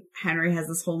King Henry has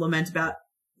this whole lament about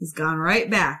he's gone right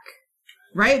back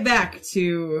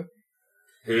to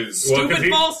His Stupid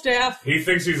Falstaff. he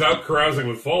thinks he's out carousing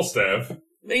with Falstaff,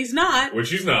 But he's not. which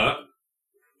he's not.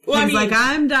 Well, I he's mean, like,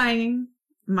 I'm dying.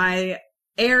 My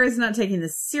heir is not taking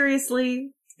this seriously.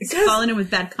 He's Because- falling in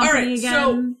with bad all company right. again.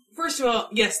 So first of all,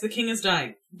 yes, the king is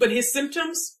dying, but his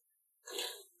symptoms,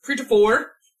 3 to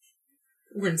 4,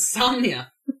 were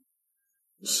insomnia.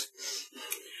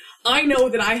 I know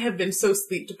that I have been so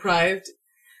sleep deprived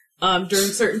during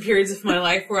certain periods of my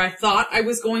life where I thought I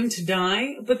was going to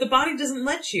die, but the body doesn't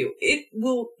let you. It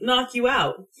will knock you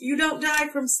out. You don't die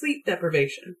from sleep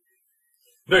deprivation.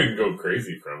 No, you can go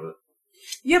crazy from it.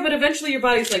 Yeah, but eventually your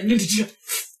body's like,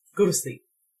 go to sleep.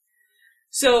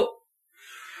 So,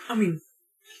 I mean,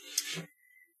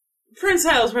 Prince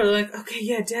Hal's probably like, okay,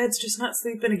 yeah, Dad's just not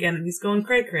sleeping again, and he's going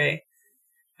cray-cray.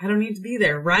 I don't need to be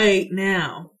there right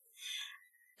now.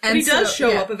 But he does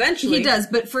show up eventually. He does,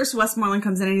 but first Westmoreland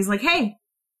comes in and he's like, hey,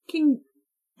 King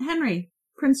Henry,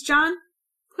 Prince John,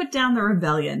 put down the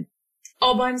rebellion.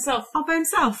 All by himself. All by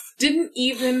himself. Didn't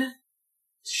even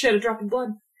shed a drop of blood.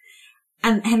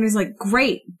 And Henry's like,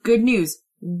 great, good news.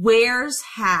 Where's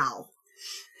Hal?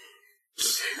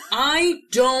 I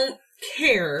don't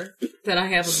care that I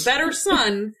have a better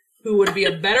son who would be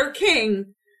a better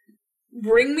king.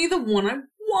 Bring me the one I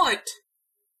want.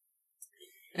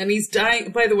 And he's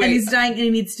dying, by the way. And he's dying and he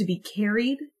needs to be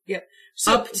carried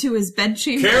So, up to his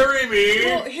bedchamber. Carry me!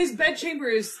 well, his bedchamber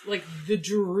is like the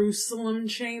Jerusalem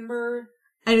chamber.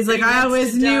 And he's like, he I wants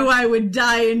always to knew die. I would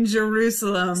die in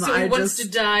Jerusalem. So he wants to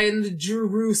die in the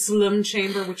Jerusalem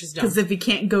chamber, which is dumb. Because if he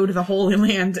can't go to the Holy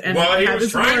Land and Well, he have was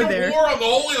his trying war to there. war on the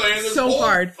Holy Land this So whole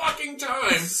hard. fucking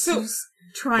time. So,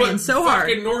 Trying But so hard.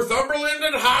 fucking Northumberland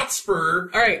and Hotspur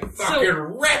alright, fucking so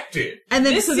wrecked it. And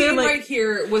then this so they're scene like, right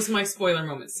here was my spoiler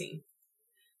moment scene.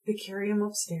 They carry him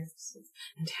upstairs,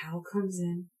 and Hal comes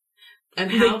in,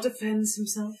 and Hal defends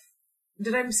himself.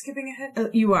 Did I be skipping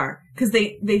ahead? you are. Because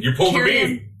they You pulled carry me. him.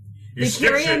 You They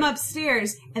carry skipped him it.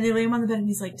 upstairs, and they lay him on the bed, and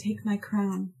he's like, take my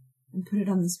crown and put it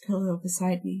on this pillow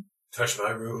beside me Touch my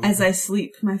room. as I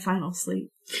sleep my final sleep.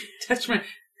 Touch my...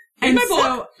 And my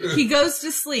so he goes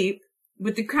to sleep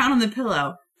with the crown on the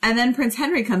pillow, and then Prince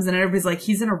Henry comes in, and everybody's like,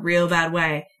 he's in a real bad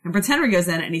way. And Prince Henry goes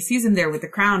in, and he sees him there with the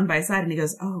crown by his side, and he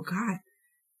goes, oh God,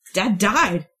 Dad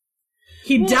died.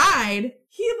 He died.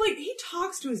 He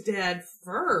talks to his dad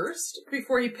first,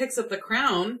 before he picks up the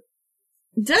crown.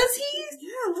 Does he?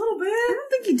 Yeah, a little bit. I don't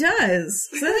think he does.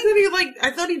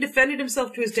 I thought he defended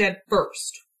himself to his dad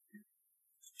first.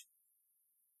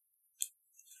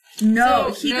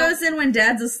 No, So, he no. goes in when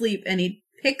Dad's asleep, and he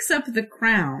picks up the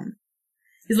crown.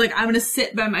 He's like, I'm gonna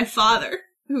sit by my father,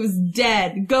 who's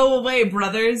dead. Go away,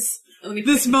 brothers. And then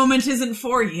This moment isn't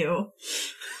for you.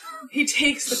 he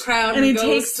takes the crown And and, he goes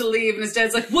takes- to leave, and his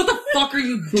dad's like, what the fuck are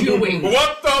you doing?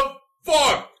 What the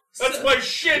fuck? That's my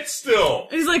shit still.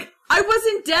 And he's like, I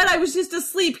wasn't dead, I was just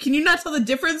asleep. Can you not tell the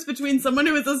difference between someone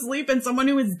who is asleep and someone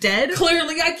who is dead?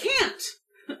 Clearly I can't.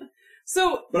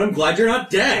 So But I'm glad you're not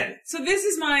dead. this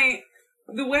is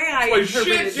the way I My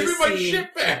interpreted shit. Give me this my scene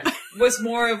shit back. was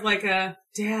more of like a,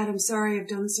 Dad, I'm sorry I've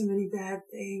done so many bad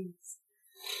things.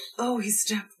 Oh, he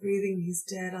stopped breathing, he's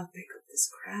dead, I'll pick up this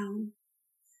crown.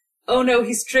 Oh no,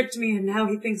 he's tricked me and now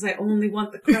he thinks I only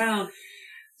want the crown.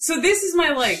 So this is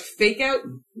my fake out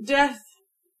death.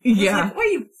 I was like, why are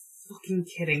you fucking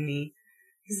kidding me?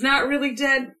 He's not really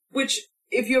dead, which,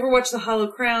 if you ever watch The Hollow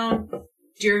Crown,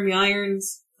 Jeremy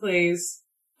Irons plays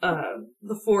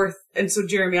the fourth, and so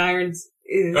Jeremy Irons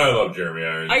is... I love Jeremy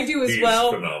Irons. I do as He's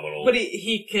well, phenomenal. but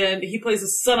he plays a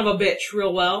son of a bitch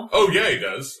real well. Oh yeah, he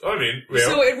does. I mean, yeah.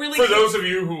 So it really... For those of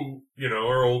you who,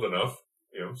 are old enough,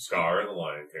 Scar and the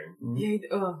Lion King.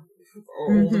 Yeah,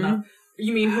 old enough.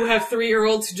 You mean who have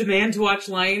 3-year-olds who demand to watch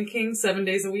Lion King 7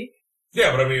 days a week? Yeah,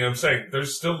 but I mean, I'm saying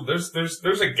there's still there's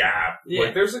a gap. Yeah.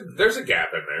 Like there's a gap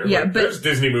in there. Yeah, Like, but- there's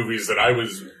Disney movies that I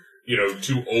was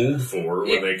too old for when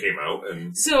Yeah. they came out,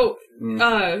 and So,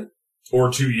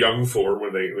 or too young for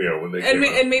when they came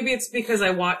out. and maybe it's because I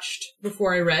watched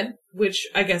before I read, which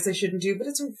I guess I shouldn't do, but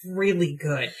it's really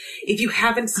good. If you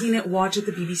haven't seen it, watch it.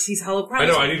 The BBC's Hollow Crown. I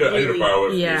know. It's I need to borrow it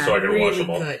from Yeah, you so I can watch really them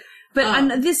all. good.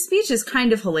 But this speech is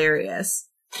kind of hilarious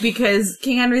because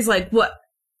King Henry's like, what?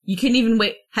 You couldn't even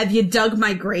wait. Have you dug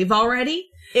my grave already?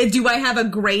 Do I have a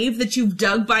grave that you've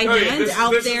dug by Oh, yeah, hand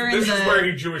this there is in the... where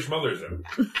he Jewish mothers him.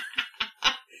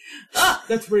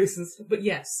 That's racist, but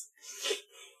yes.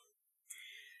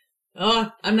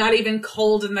 Oh, I'm not even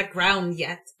cold in the ground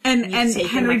yet. And You've taken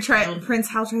Henry my crown. Prince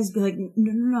Hal tries to be like,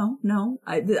 no.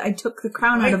 I took the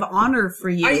crown out of honor for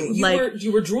you.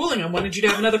 You were drooling. I wanted you to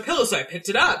have another pillow, so I picked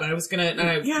it up. And I was gonna. And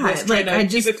I was trying to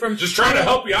keep it from. Just trying to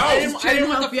help you out. I didn't trying to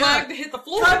want help the you flag out. to hit the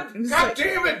floor. God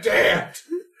damn it, Dad!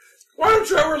 Why don't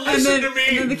you ever listen to me?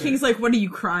 And then the king's like, what are you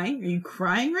crying? Are you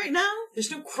crying right now?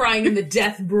 There's no crying in the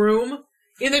death broom.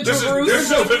 In the This is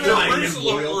Jerusalem the room.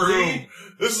 Jerusalem royalty. room.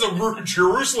 This is a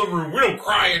Jerusalem room. We don't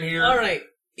cry in here. All right.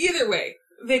 Either way,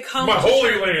 they come. My to holy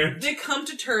terms- land. They come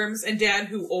to terms, and Dad,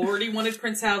 who already wanted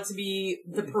Prince Hal to be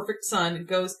the perfect son,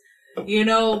 goes,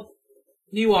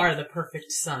 you are the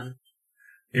perfect son.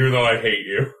 Even though I hate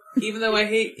you. Even though I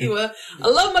hate you, I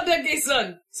love my dead gay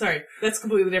son. Sorry, that's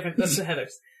completely different. That's the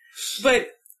Heathers. But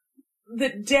the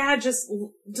dad just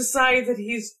decides that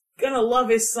he's gonna love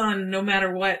his son no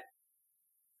matter what,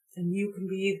 and you can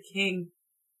be the king.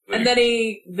 And then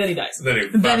he dies. Then he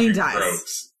Then he fucking dies.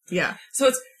 croaks. Yeah. So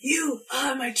it's, you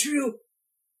are my true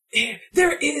heir.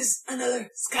 There is another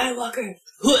Skywalker.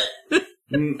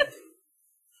 Mm.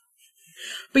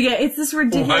 But yeah, it's this Why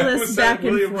ridiculous was that back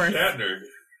and William forth. Shatner?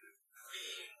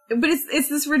 But it's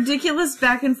this ridiculous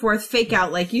back and forth fake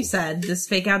out, like you said, this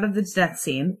fake out of the death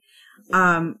scene.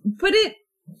 But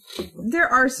there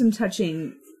are some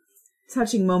touching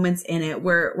moments in it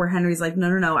where Henry's like,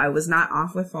 no, I was not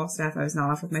off with Falstaff. I was not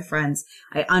off with my friends.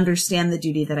 I understand the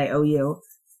duty that I owe you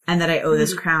and that I owe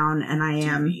this crown, and I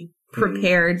am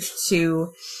prepared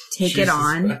to take it Jesus,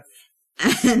 on.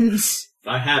 Beth. And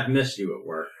I have missed you at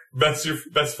work.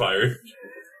 Beth's fired.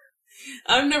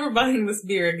 I'm never buying this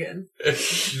beer again.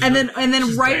 And then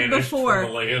Just right vanished from the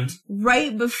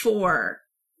land. before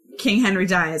King Henry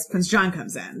dies, Prince John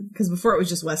comes in. Because before it was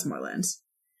just Westmoreland.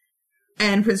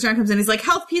 And Prince John comes in, he's like,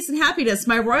 health, peace, and happiness,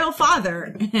 my royal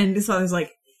father. And his father's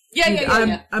like,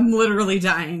 Yeah. I'm literally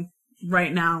dying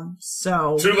right now,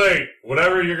 so... Too late.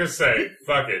 Whatever you're gonna say.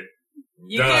 Fuck it.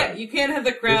 You can't have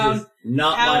the This crown. is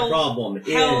not Hell- my problem. In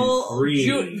hell- 3,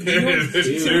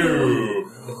 It's 2.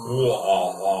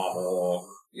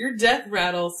 Your death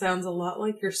rattle sounds a lot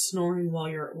like you're snoring while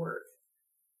you're at work.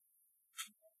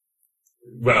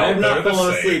 Well, I'm not they're the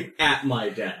falling same. asleep at my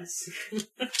desk.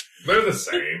 They're the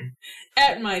same.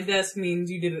 At my desk means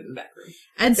you did it in the back room.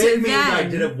 And so It means then, I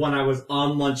did it when I was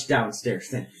on lunch downstairs.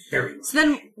 Thank you very much. so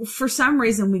then, for some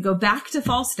reason, we go back to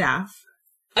Falstaff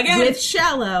Again, with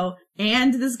Shallow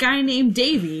and this guy named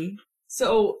Davy.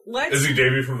 so let's... Is he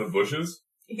Davy from the bushes?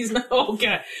 He's not...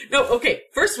 Okay. No, okay.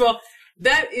 First of all,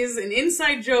 that is an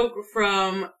inside joke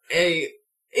from a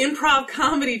improv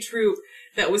comedy troupe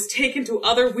that was taken to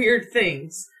other weird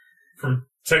things. From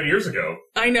 10 years ago.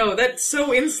 I know, that's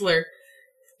so insular.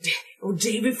 Oh,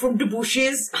 David from the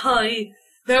bushes, hi.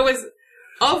 That was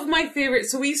of my favorite.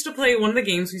 So we used to play, one of the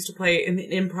games we used to play in the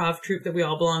improv troupe that we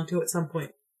all belonged to at some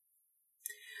point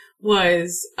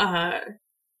was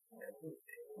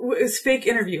fake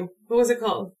interview. What was it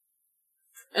called?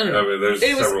 I don't know. I mean, there's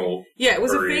It was- several. Yeah, it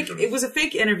was variations. it was a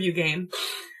fake interview game.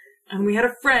 And we had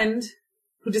a friend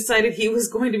who decided he was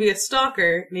going to be a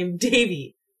stalker named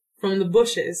Davy from the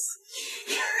bushes.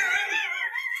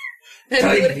 And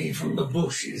he would- Davy from the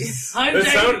bushes. I'm It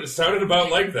Davy. sounded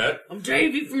about like that. I'm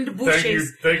Davy from the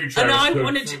bushes. Thank you, And Travis. I Cook.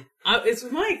 wanted to... it was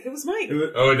Mike. It was Mike.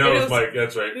 Oh, no, It it's was- Mike.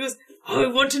 That's right. It was, I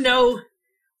want to know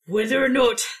whether or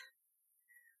not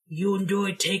you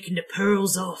enjoy taking the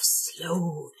pearls off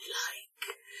slow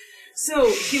like. So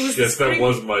he was. Yes, this that creepy-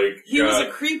 was Mike. He was God.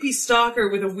 a creepy stalker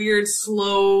with a weird,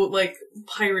 slow, like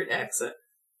pirate accent.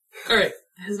 All right,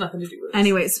 it has nothing to do with it.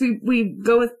 Anyway, so we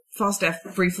go with Falstaff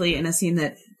briefly in a scene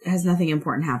that has nothing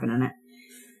important happen in it.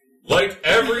 Like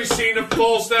every scene of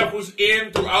Falstaff was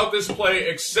in throughout this play,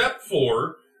 except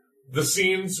for the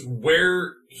scenes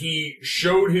where he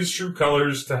showed his true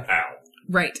colors to Hal.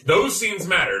 Right. Those scenes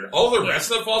mattered. All the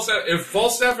rest of Falstaff, if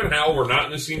Falstaff and Hal were not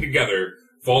in the scene together,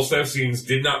 Falstaff scenes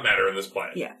did not matter in this play.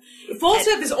 Yeah.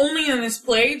 Falstaff is only in this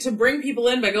play to bring people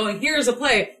in by going, "Here's a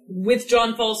play with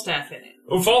John Falstaff in it."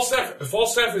 Oh,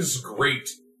 Falstaff is great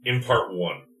in part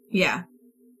 1. Yeah.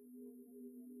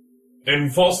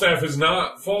 And Falstaff is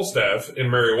not Falstaff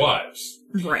in Merry Wives.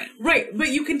 Right. Right, but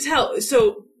you can tell.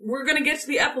 So we're gonna get to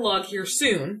the epilogue here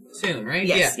soon. Soon, right?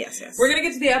 Yes, Yeah. yes. We're gonna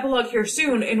get to the epilogue here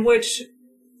soon, in which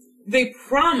they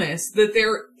promise that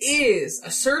there is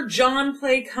a Sir John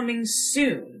play coming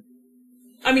soon.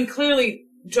 I mean, clearly,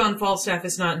 John Falstaff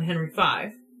is not in Henry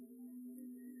V.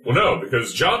 Well, no,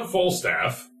 because John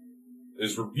Falstaff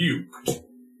is rebuked.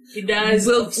 He dies.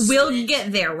 We'll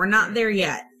get there. We're not there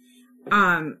yet.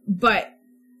 But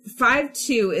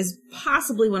 5-2 is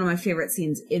possibly one of my favorite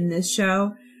scenes in this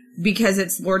show because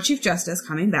it's Lord Chief Justice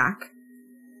coming back.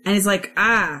 And he's like,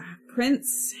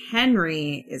 Prince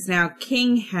Henry is now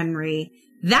King Henry.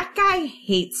 That guy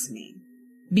hates me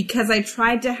because I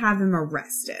tried to have him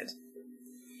arrested.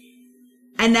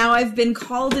 And now I've been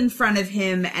called in front of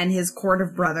him and his court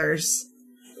of brothers.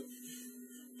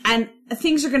 And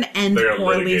things are going to end They're gonna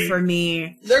poorly litigate. for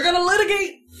me. They're gonna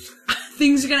litigate.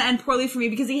 Things are going to end poorly for me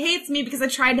because he hates me because I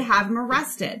tried to have him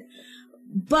arrested.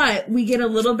 But we get a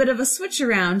little bit of a switch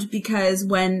around because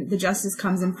when the justice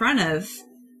comes in front of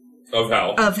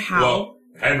Hal. Well,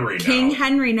 Henry now. King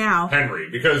Henry now, Henry,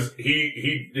 because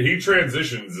he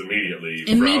transitions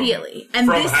immediately. and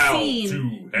from this Hal scene,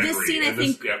 to Henry. this scene I And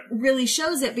think yeah. really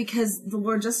shows it because the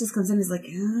Lord Justice comes in, he's like,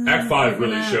 Act 5 you're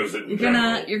really gonna- shows it in You're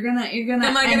gonna.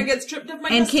 Am I gonna get stripped of my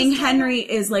And justice King title? Henry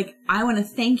is like, I want to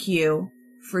thank you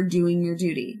for doing your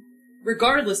duty.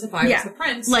 Regardless if I was the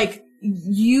prince. Like,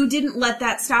 you didn't let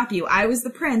that stop you. I was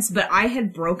the prince, but I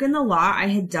had broken the law. I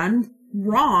had done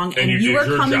wrong, And you you did were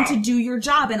your coming job. to do your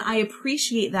job, and I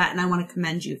appreciate that, and I want to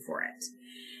commend you for it.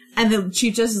 And the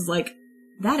Chief Justice is like,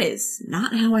 that is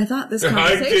not how I thought this I did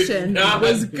conversation not.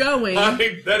 was going.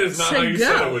 That is not to how you go.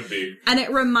 said it would be. And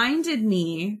it reminded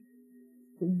me,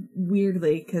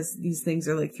 weirdly, because these things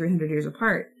are like 300 years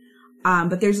apart,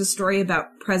 but there's a story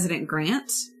about President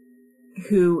Grant,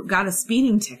 who got a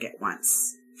speeding ticket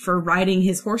once for riding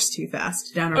his horse too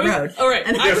fast down a road. All right.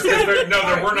 And I Yes, was there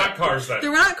about- were not cars then.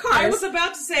 There were not cars. I was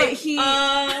about to say, But he-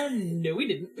 no, we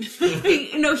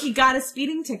didn't. he got a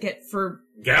speeding ticket for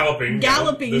Galloping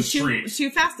too the street.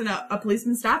 fast, and a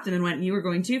policeman stopped him and went, "You were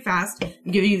going too fast.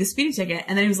 I'm giving you the speeding ticket."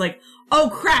 And then he was like, "Oh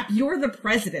crap, you're the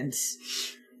president."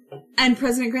 And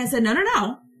President Grant said,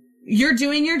 no. You're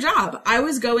doing your job. I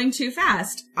was going too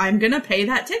fast. I'm going to pay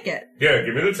that ticket. Yeah,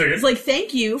 give me the ticket. It's like,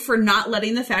 thank you for not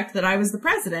letting the fact that I was the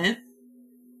president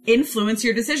influence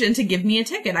your decision to give me a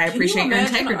ticket. I appreciate your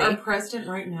integrity. Our president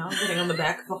right now getting on the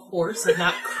back of a horse and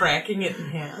not cracking it in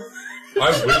half. I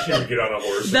wish he would get on a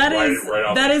horse and ride it right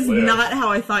off that the is cliff. not how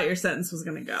I thought your sentence was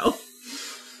going to go.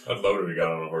 I'd love it if he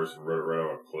got on a horse and rode it right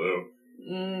off a cliff.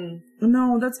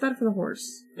 No, that's bad for the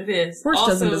horse. It is. Horse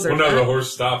doesn't deserve Well, no, that. the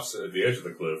horse stops at the edge of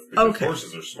the cliff because Okay.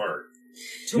 horses are smart.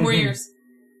 2 more years.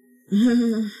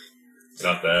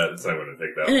 Not that. It's not going to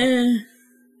take that long.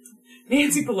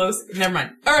 Nancy Pelosi. Never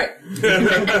mind. All right.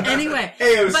 Anyway.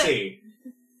 AOC.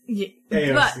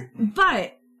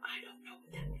 But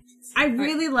I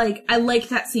really like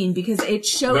that scene because it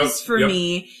shows for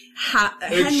me how It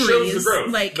Henry's shows the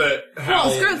growth. like that how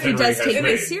his growth he Henry does has take made.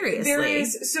 very seriously. There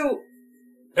is so.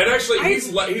 And actually,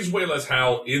 he's way less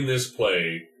Hal in this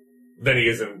play than he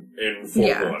is in Full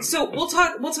One. So we'll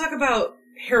talk about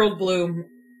Harold Bloom.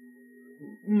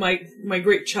 My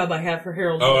great chub I have for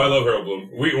Harold Bloom. Oh, I love Harold Bloom.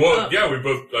 We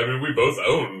both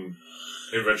own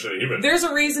Invention of the Human. There's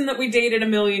a reason that we dated a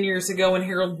million years ago, and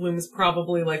Harold Bloom is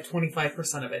probably like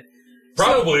 25% of it.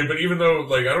 Probably, but even though,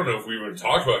 like, I don't know if we even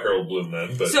talked about Harold Bloom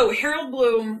then, but... So Harold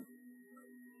Bloom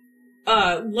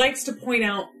likes to point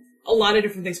out a lot of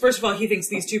different things. First of all, he thinks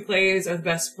these 2 plays are the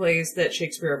best plays that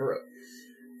Shakespeare ever wrote.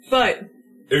 But...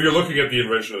 If you're looking at the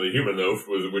Invention of the Human, though,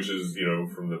 which is,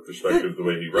 from the perspective of the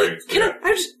way he writes... Do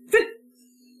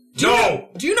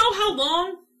you know how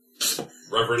long...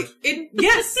 Reverend?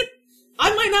 Yes!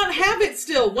 I might not have it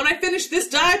still when I finish this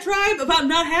diatribe about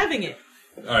not having it.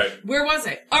 Alright. Where was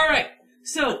I? Alright,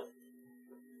 so...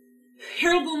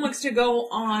 Harold Bloom likes to go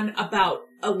on about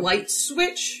a light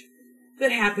switch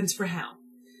that happens for Hal.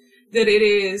 That it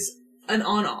is an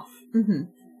on-off.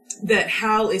 Mm-hmm. That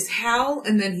Hal is Hal,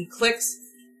 and then he clicks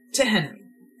to Henry.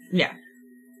 Yeah.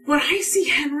 But I see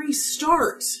Henry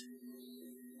start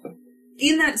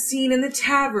in that scene in the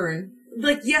tavern.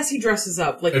 Like, yes, he dresses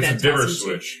up like It's Ben a dimmer tells him to.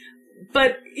 switch.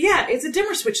 But, yeah, it's a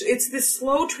dimmer switch. It's this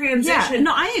slow transition Yeah,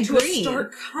 no, I to a agree.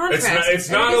 stark contrast. It's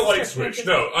not a light switch.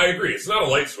 No, I agree. It's not a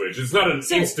light switch. It's not an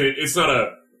instant. It's not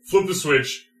a flip the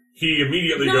switch. He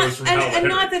immediately goes from Hal to and Henry.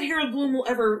 not that Harold Bloom will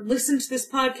ever listen to this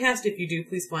podcast. If you do,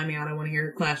 please fly me out. I want to hear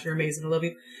your class. You're amazing. I love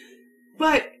you.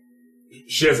 But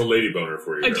She has a lady boner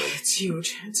for you, Harold. it's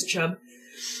huge. It's a chub.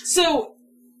 So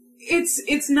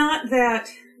it's not that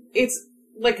it's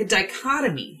like a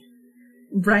dichotomy.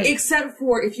 Right. Except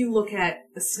for if you look at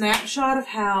a snapshot of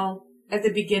Hal at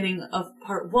the beginning of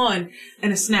part 1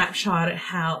 and a snapshot of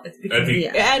Hal at the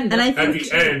beginning And I At think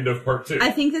the end of part 2.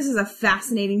 I think this is a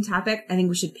fascinating topic. I think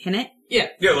we should pin it. Yeah.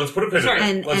 Yeah, let's put a pin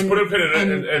in it. Let's put a pin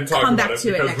in it and talk come about back it to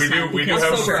it because next we time, do because-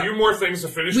 have Also- a few more things to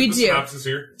finish We with the do. synopsis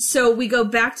here. So we go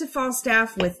back to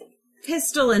Falstaff with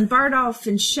Pistol and Bardolph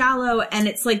and Shallow, and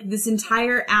it's like this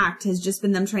entire act has just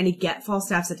been them trying to get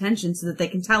Falstaff's attention so that they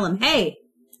can tell him, hey,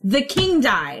 the king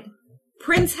died.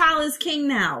 Prince Hal is king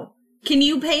now. Can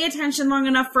you pay attention long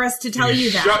enough for us to tell you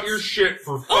that? Shut your shit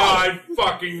for 5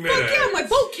 fucking minutes. Fuck yeah, my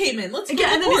boat came in. Let's go Yeah,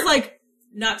 to and then he's court. like,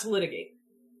 Not to litigate.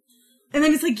 and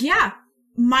then he's like, yeah,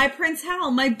 my Prince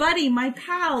Hal, my buddy, my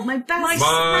pal, my best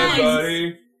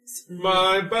My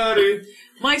friend. buddy.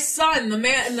 My son, the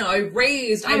man I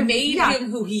raised, I made yeah. him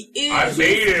who he is. I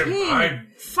made him. king. I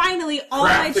Finally, all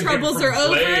my crafted him troubles from are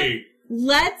over. clay.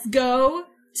 Let's go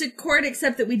to court,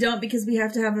 except that we don't because we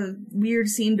have to have a weird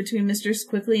scene between Mistress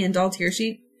Quickly and Doll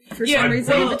Tearsheet for Yeah, some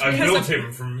reason. well, I because built of-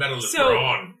 him from metal and So-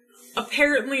 brawn.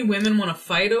 Apparently women want to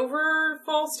fight over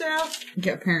Falstaff.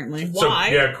 Yeah, apparently. Why?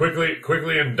 So, yeah,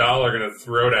 quickly and Doll are going to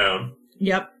throw down.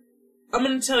 Yep. I'm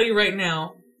going to tell you right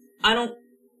now,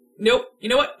 nope, you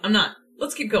know what? I'm not.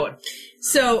 Let's keep going.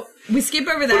 So we skip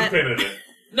over Put a that. pin in it.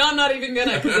 No, I'm not even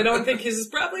gonna, because I don't think his is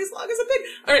probably as long as a pig.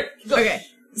 Alright, go. Okay.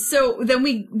 So then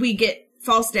we get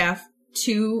Falstaff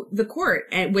to the court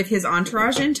and with his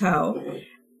entourage in tow,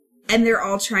 and they're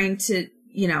all trying to,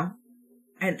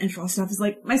 and Falstaff is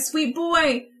like, my sweet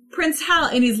boy, Prince Hal,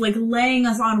 and he's like laying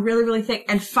us on really, really thick,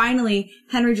 and finally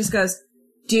Henry just goes,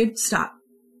 dude, stop.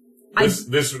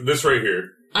 This right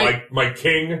here. My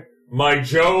king, my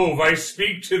Jove, I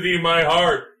speak to thee, my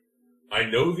heart. I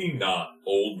know thee not,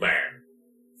 old man.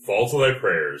 Fall to thy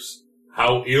prayers.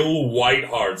 How ill white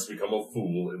hearts become a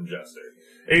fool and jester.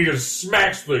 And he just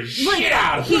smacks the shit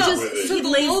out of he him just- with it. So He the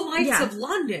lays- low lights yeah. of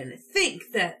London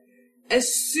think that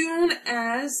as soon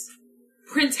as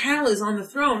Prince Hal is on the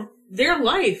throne, their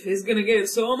life is gonna get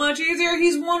so much easier.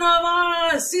 He's one of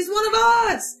us! He's one of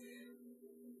us!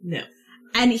 No.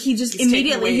 And he just He's taking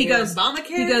immediately, away he goes, Obamacare.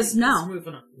 he goes, no. He's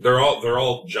moving on. They're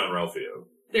all John Ralphio.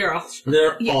 They're all.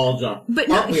 They're Yeah. all John. But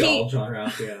no, Aren't we he- all John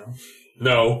Raphael?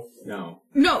 No. No.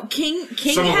 No, King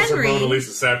Some of us are Mona Henry.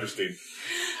 Lisa Saperstein.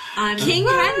 I'm King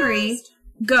Henry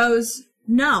goes,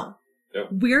 no, Yep.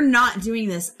 we're not doing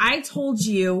this. I told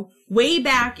you way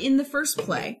back in the first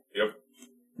play Yep.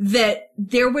 that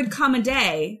there would come a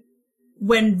day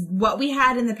when what we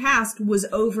had in the past was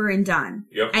over and done.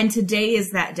 Yep. And today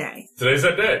is that day. Today's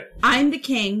that day. I'm the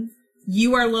king.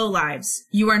 You are lowlives.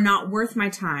 You are not worth my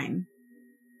time.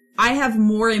 I have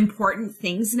more important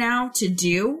things now to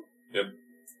do Yep.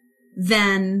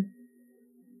 than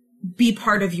be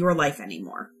part of your life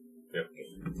anymore.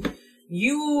 Yep.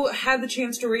 You had the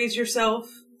chance to raise yourself.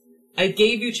 I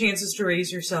gave you chances to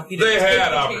raise yourself. You They didn't take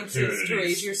had the chances to opportunities.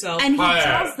 raise yourself. And he I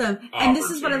tells had them, and this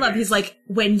is what I love. He's like,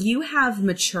 when you have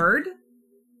matured,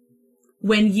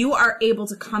 when you are able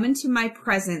to come into my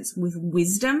presence with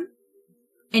wisdom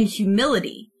and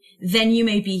humility, then you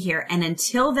may be here. And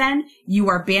until then, you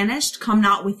are banished. Come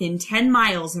not within 10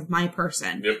 miles of my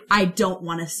person. Yep. I don't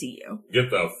want to see you. Get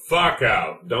the fuck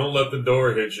out. Don't let the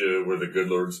door hit you where the good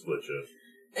Lord split you.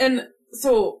 And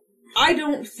so, I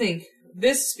don't think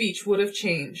this speech would have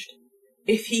changed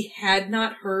if he had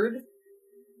not heard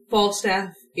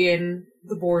Falstaff in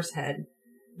the boar's head.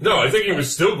 No, I think he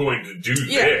was still going to do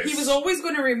Yeah, this. he was always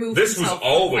going to remove This was himself from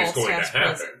always going to Falstaff's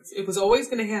happen. presence. It was always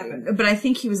going to happen. But I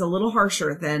think he was a little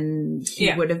harsher than he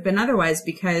Yeah. would have been otherwise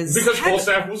because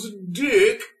Falstaff was a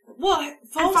dick. Well, and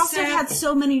Falstaff had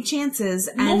so many chances.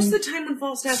 And most of the time when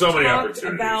Falstaff So many talked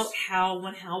opportunities. about how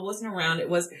when Hal wasn't around, it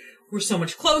was, we're so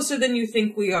much closer than you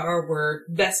think we are, we're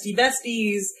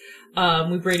besties,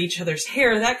 we braid each other's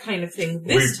hair, that kind of thing.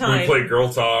 This we time, played Girl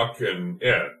Talk, and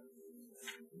yeah.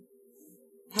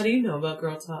 how do you know about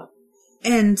Girl Talk?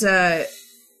 And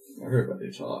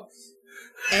Everybody talks.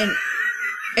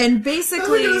 and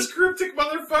basically, Look at this cryptic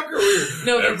motherfucker.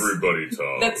 No, that's- Everybody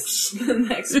talks. That's the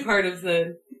next part of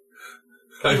the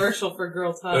commercial for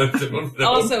Girl I Talk. don't know.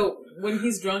 Also, when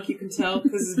he's drunk, you can tell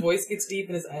because his voice gets deep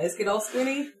and his eyes get all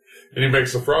squinty. And he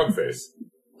makes a frog face.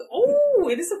 Oh,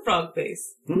 it is a frog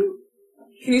face. Hmm?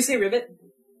 Can you say ribbit?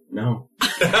 No.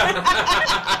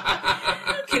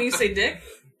 Can you say dick?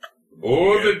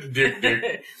 Oh, the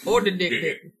dick. Or the dick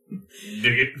dick.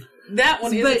 Dig it. That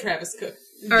one is But- a Travis Cook.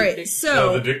 all right, Dick.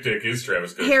 No, so the dick is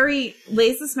Travis Cook. Harry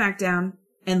lays the smack down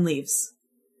and leaves.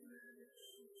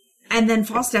 And then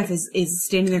Falstaff is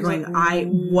standing there going,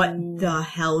 what the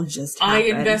hell just I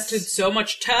happened? invested so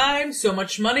much time, so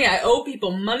much money. I owe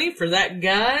people money for that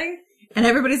guy. And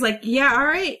everybody's like, yeah, all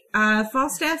right,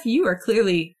 Falstaff, you are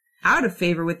clearly out of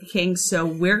favor with the king, so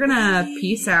we're gonna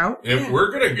peace out. And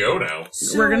we're gonna go now.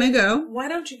 We're gonna go. Why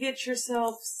don't you get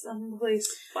yourself someplace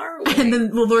far away? And then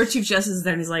the Lord Chief Justice is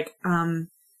there and he's like,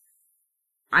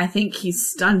 I think he's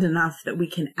stunned enough that we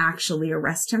can actually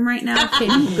arrest him right now.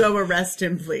 Can you go arrest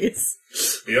him, please?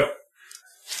 Yep.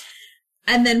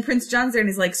 And then Prince John's there and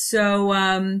he's like, so,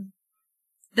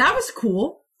 that was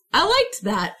cool. I liked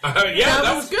that. Yeah,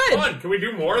 that was was good. fun. Can we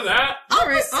do more of that? All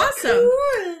right, awesome.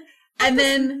 And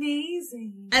then,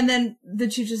 Amazing. and then the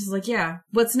Chief Justice is like, yeah,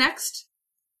 what's next?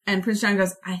 And Prince John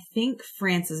goes, I think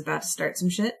France is about to start some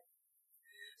shit.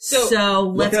 So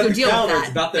let's Look at go the deal with calendar. that.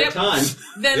 It's about that Yep. time.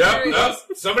 Then Yep, there yep.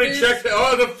 is- Somebody there's- checked.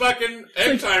 Oh, the fucking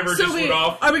egg timer just went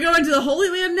off. Are we going to the Holy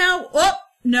Land now? Oh,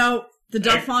 no. The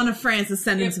Dauphin of France is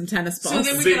sending some tennis So balls.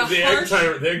 then we The, get a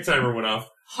the egg timer went off.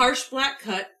 harsh black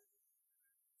cut.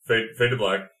 Fade to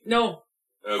black. No,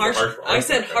 The harsh. I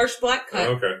said black. harsh black cut.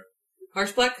 Oh, okay.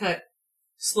 Harsh black cut.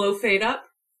 Slow fade up.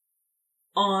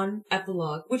 On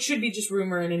epilogue, which should be just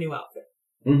rumor in a new outfit.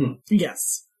 Mm-hmm.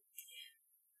 Yes.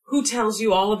 Who tells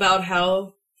you all about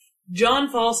how John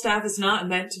Falstaff is not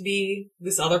meant to be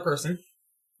this other person,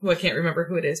 who I can't remember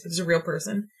who it is, but it's a real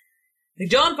person. Like,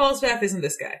 John Falstaff isn't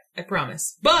this guy, I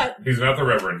promise. But He's not the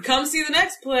Reverend. come see the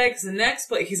next play, because the next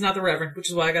play, he's not the Reverend, which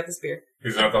is why I got this beer.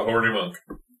 He's not the Horny Monk.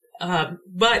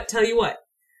 But tell you what,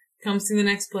 come see the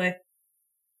next play.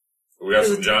 We got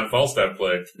some John Falstaff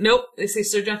play. Nope, they say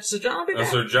Sir John. Sir John will be back.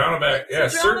 Sir John back. Yeah,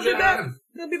 Sir John Sir will be back. John.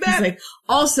 He'll be He's back. like,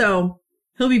 also,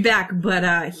 he'll be back,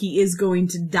 but he is going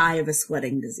to die of a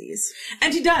sweating disease.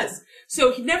 And he does.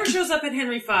 So he never shows up in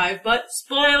Henry V, but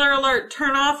spoiler alert,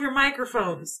 turn off your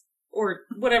microphones. Or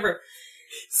whatever.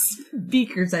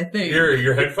 Speakers, I think.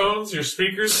 Your headphones, your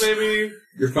speakers, maybe.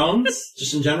 Your phones,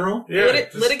 just in general. Yeah.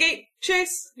 just- Litigate,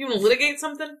 Chase? You want to litigate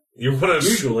something? You want to?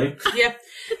 Usually. Yeah.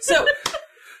 So,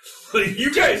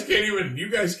 You guys can't even. You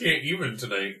guys can't even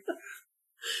tonight.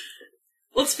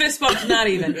 let's fist bump to not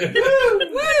even. Woo!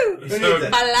 So,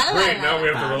 need that. great. Now we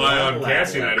have to rely on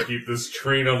Cassie and I to keep this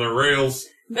train on the rails.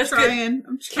 That's good. I'm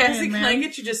trying, Cassie, can I man.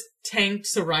 get you just tanked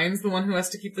so Ryan's the one who has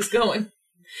to keep this going?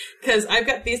 Because I've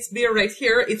got this beer right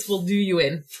here. It will do you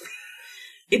in.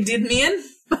 It did me in.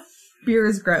 Beer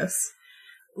is gross.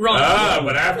 Wrong.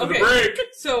 But after the break.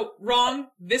 So, wrong.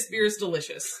 This beer is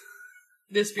delicious.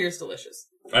 This beer is delicious.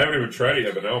 I haven't even tried it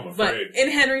yet, but now I'm But afraid. in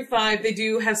Henry V, they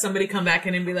do have somebody come back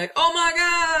in and be like, "Oh my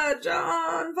God,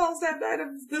 John Falstaff died of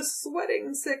the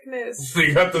sweating sickness."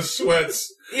 They got the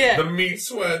sweats. Yeah. The meat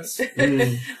sweats.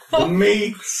 The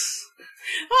meats.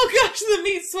 Oh gosh, the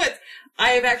meat sweats. I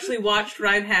have actually watched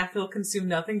Ryan Halfhill consume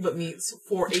nothing but meats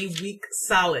for a week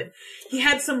solid. He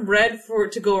had some bread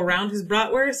to go around his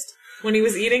bratwurst when he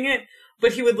was eating it,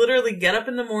 but he would literally get up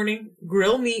in the morning,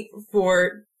 grill meat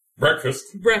for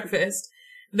breakfast.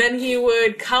 Then he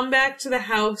would come back to the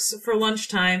house for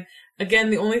lunchtime. Again,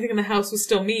 the only thing in the house was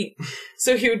still meat.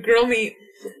 So he would grill meat.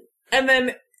 And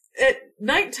then at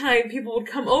nighttime, people would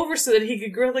come over so that he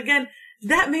could grill again.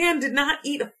 That man did not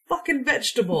eat a fucking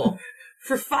vegetable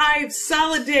for 5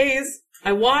 solid days.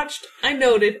 I watched, I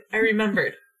noted, I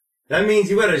remembered. That means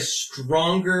you had a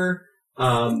stronger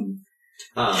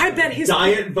I bet his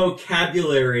diet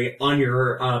vocabulary on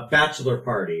your bachelor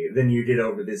party than you did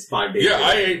over this 5 days. Yeah,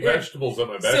 I ate vegetables at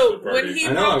my bachelor So party. when he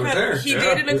I know, I broke was up, there. he Yeah,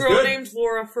 dated it a was girl good. named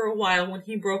Laura for a while. When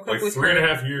he broke up like with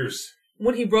 3.5 years.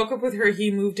 When he broke up with her,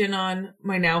 he moved in on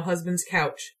my now husband's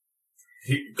couch.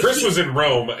 Chris was in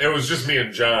Rome. It was just me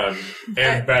and John,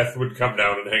 and Beth would come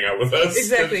down and hang out with us.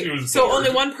 Exactly. She was So bored.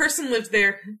 only one person lived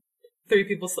there. 3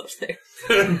 people slept there.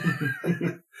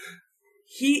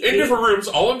 He in ate, different rooms,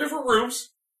 all in different rooms.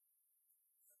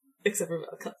 except for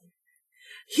Malcolm.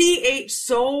 He ate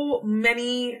so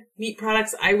many meat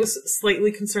products, I was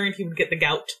slightly concerned he would get the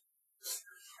gout.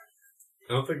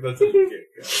 I don't think that's a good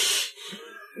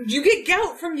You get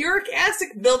gout from uric acid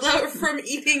buildup from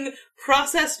eating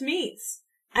processed meats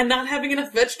and not having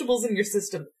enough vegetables in your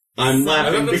system. I'm I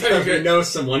laughing thought that's how because you we get- know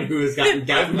someone who has gotten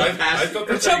gout in the I past. thought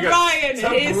that's To how you got. Brian,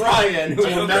 To it is. Brian, who I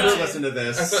will thought never that- listen to I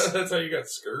this. thought that's how you got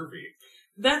scurvy.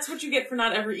 That's what you get for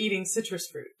not ever eating citrus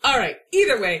fruit. All right.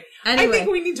 Either way, I Anyway,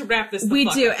 think we need to wrap this. we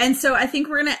fuck do. up. And so I think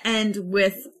we're going to end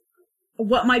with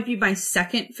what might be my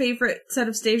second favorite set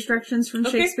of stage directions from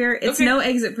Okay, Shakespeare. It's okay. No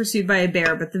Exit Pursued by a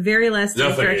Bear, but the very last stage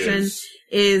Nothing direction is.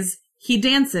 is he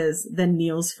dances, then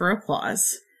kneels for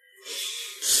applause.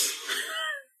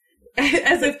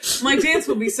 As if my dance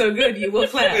will be so good, you will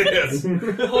clap. Yes.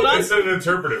 Hold on. It's an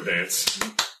interpretive dance.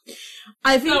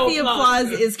 I think No the applause.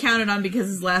 applause is counted on because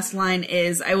his last line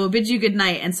is, I will bid you good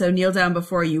night, and so kneel down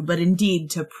before you, but indeed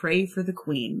to pray for the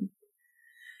queen.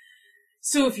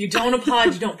 So if you don't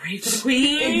applaud, you don't pray for the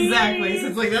queen. Exactly. So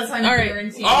it's like, that's how you All right.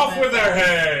 guarantee Off that- with their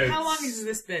heads. How long has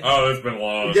this been? Oh, it's been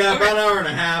long. Yeah, about an hour and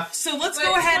a half. So let's But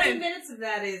go ahead 20 and... minutes of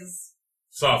that is...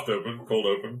 Soft open, cold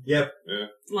open. Yep. Yeah.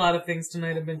 A lot of things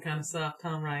tonight have been kind of soft,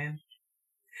 Tom Ryan.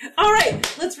 All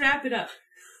right, let's wrap it up.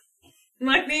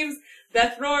 My name's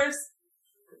Beth Roars.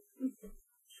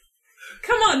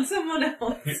 Come on, someone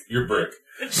else. You're Brick.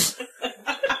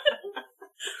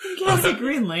 Cassie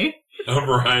Greenlee. I'm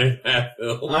Ryan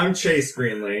Hatfield. I'm Chase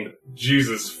Greenlee.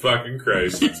 Jesus fucking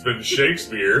Christ. It's been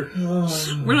Shakespeare.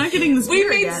 We're not getting this We beer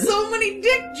made again. so many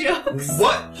dick jokes.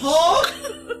 What, Paul?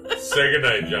 Say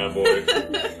goodnight, John Boy.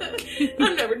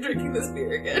 I'm never drinking this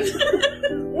beer again.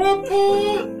 What,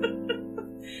 Paul?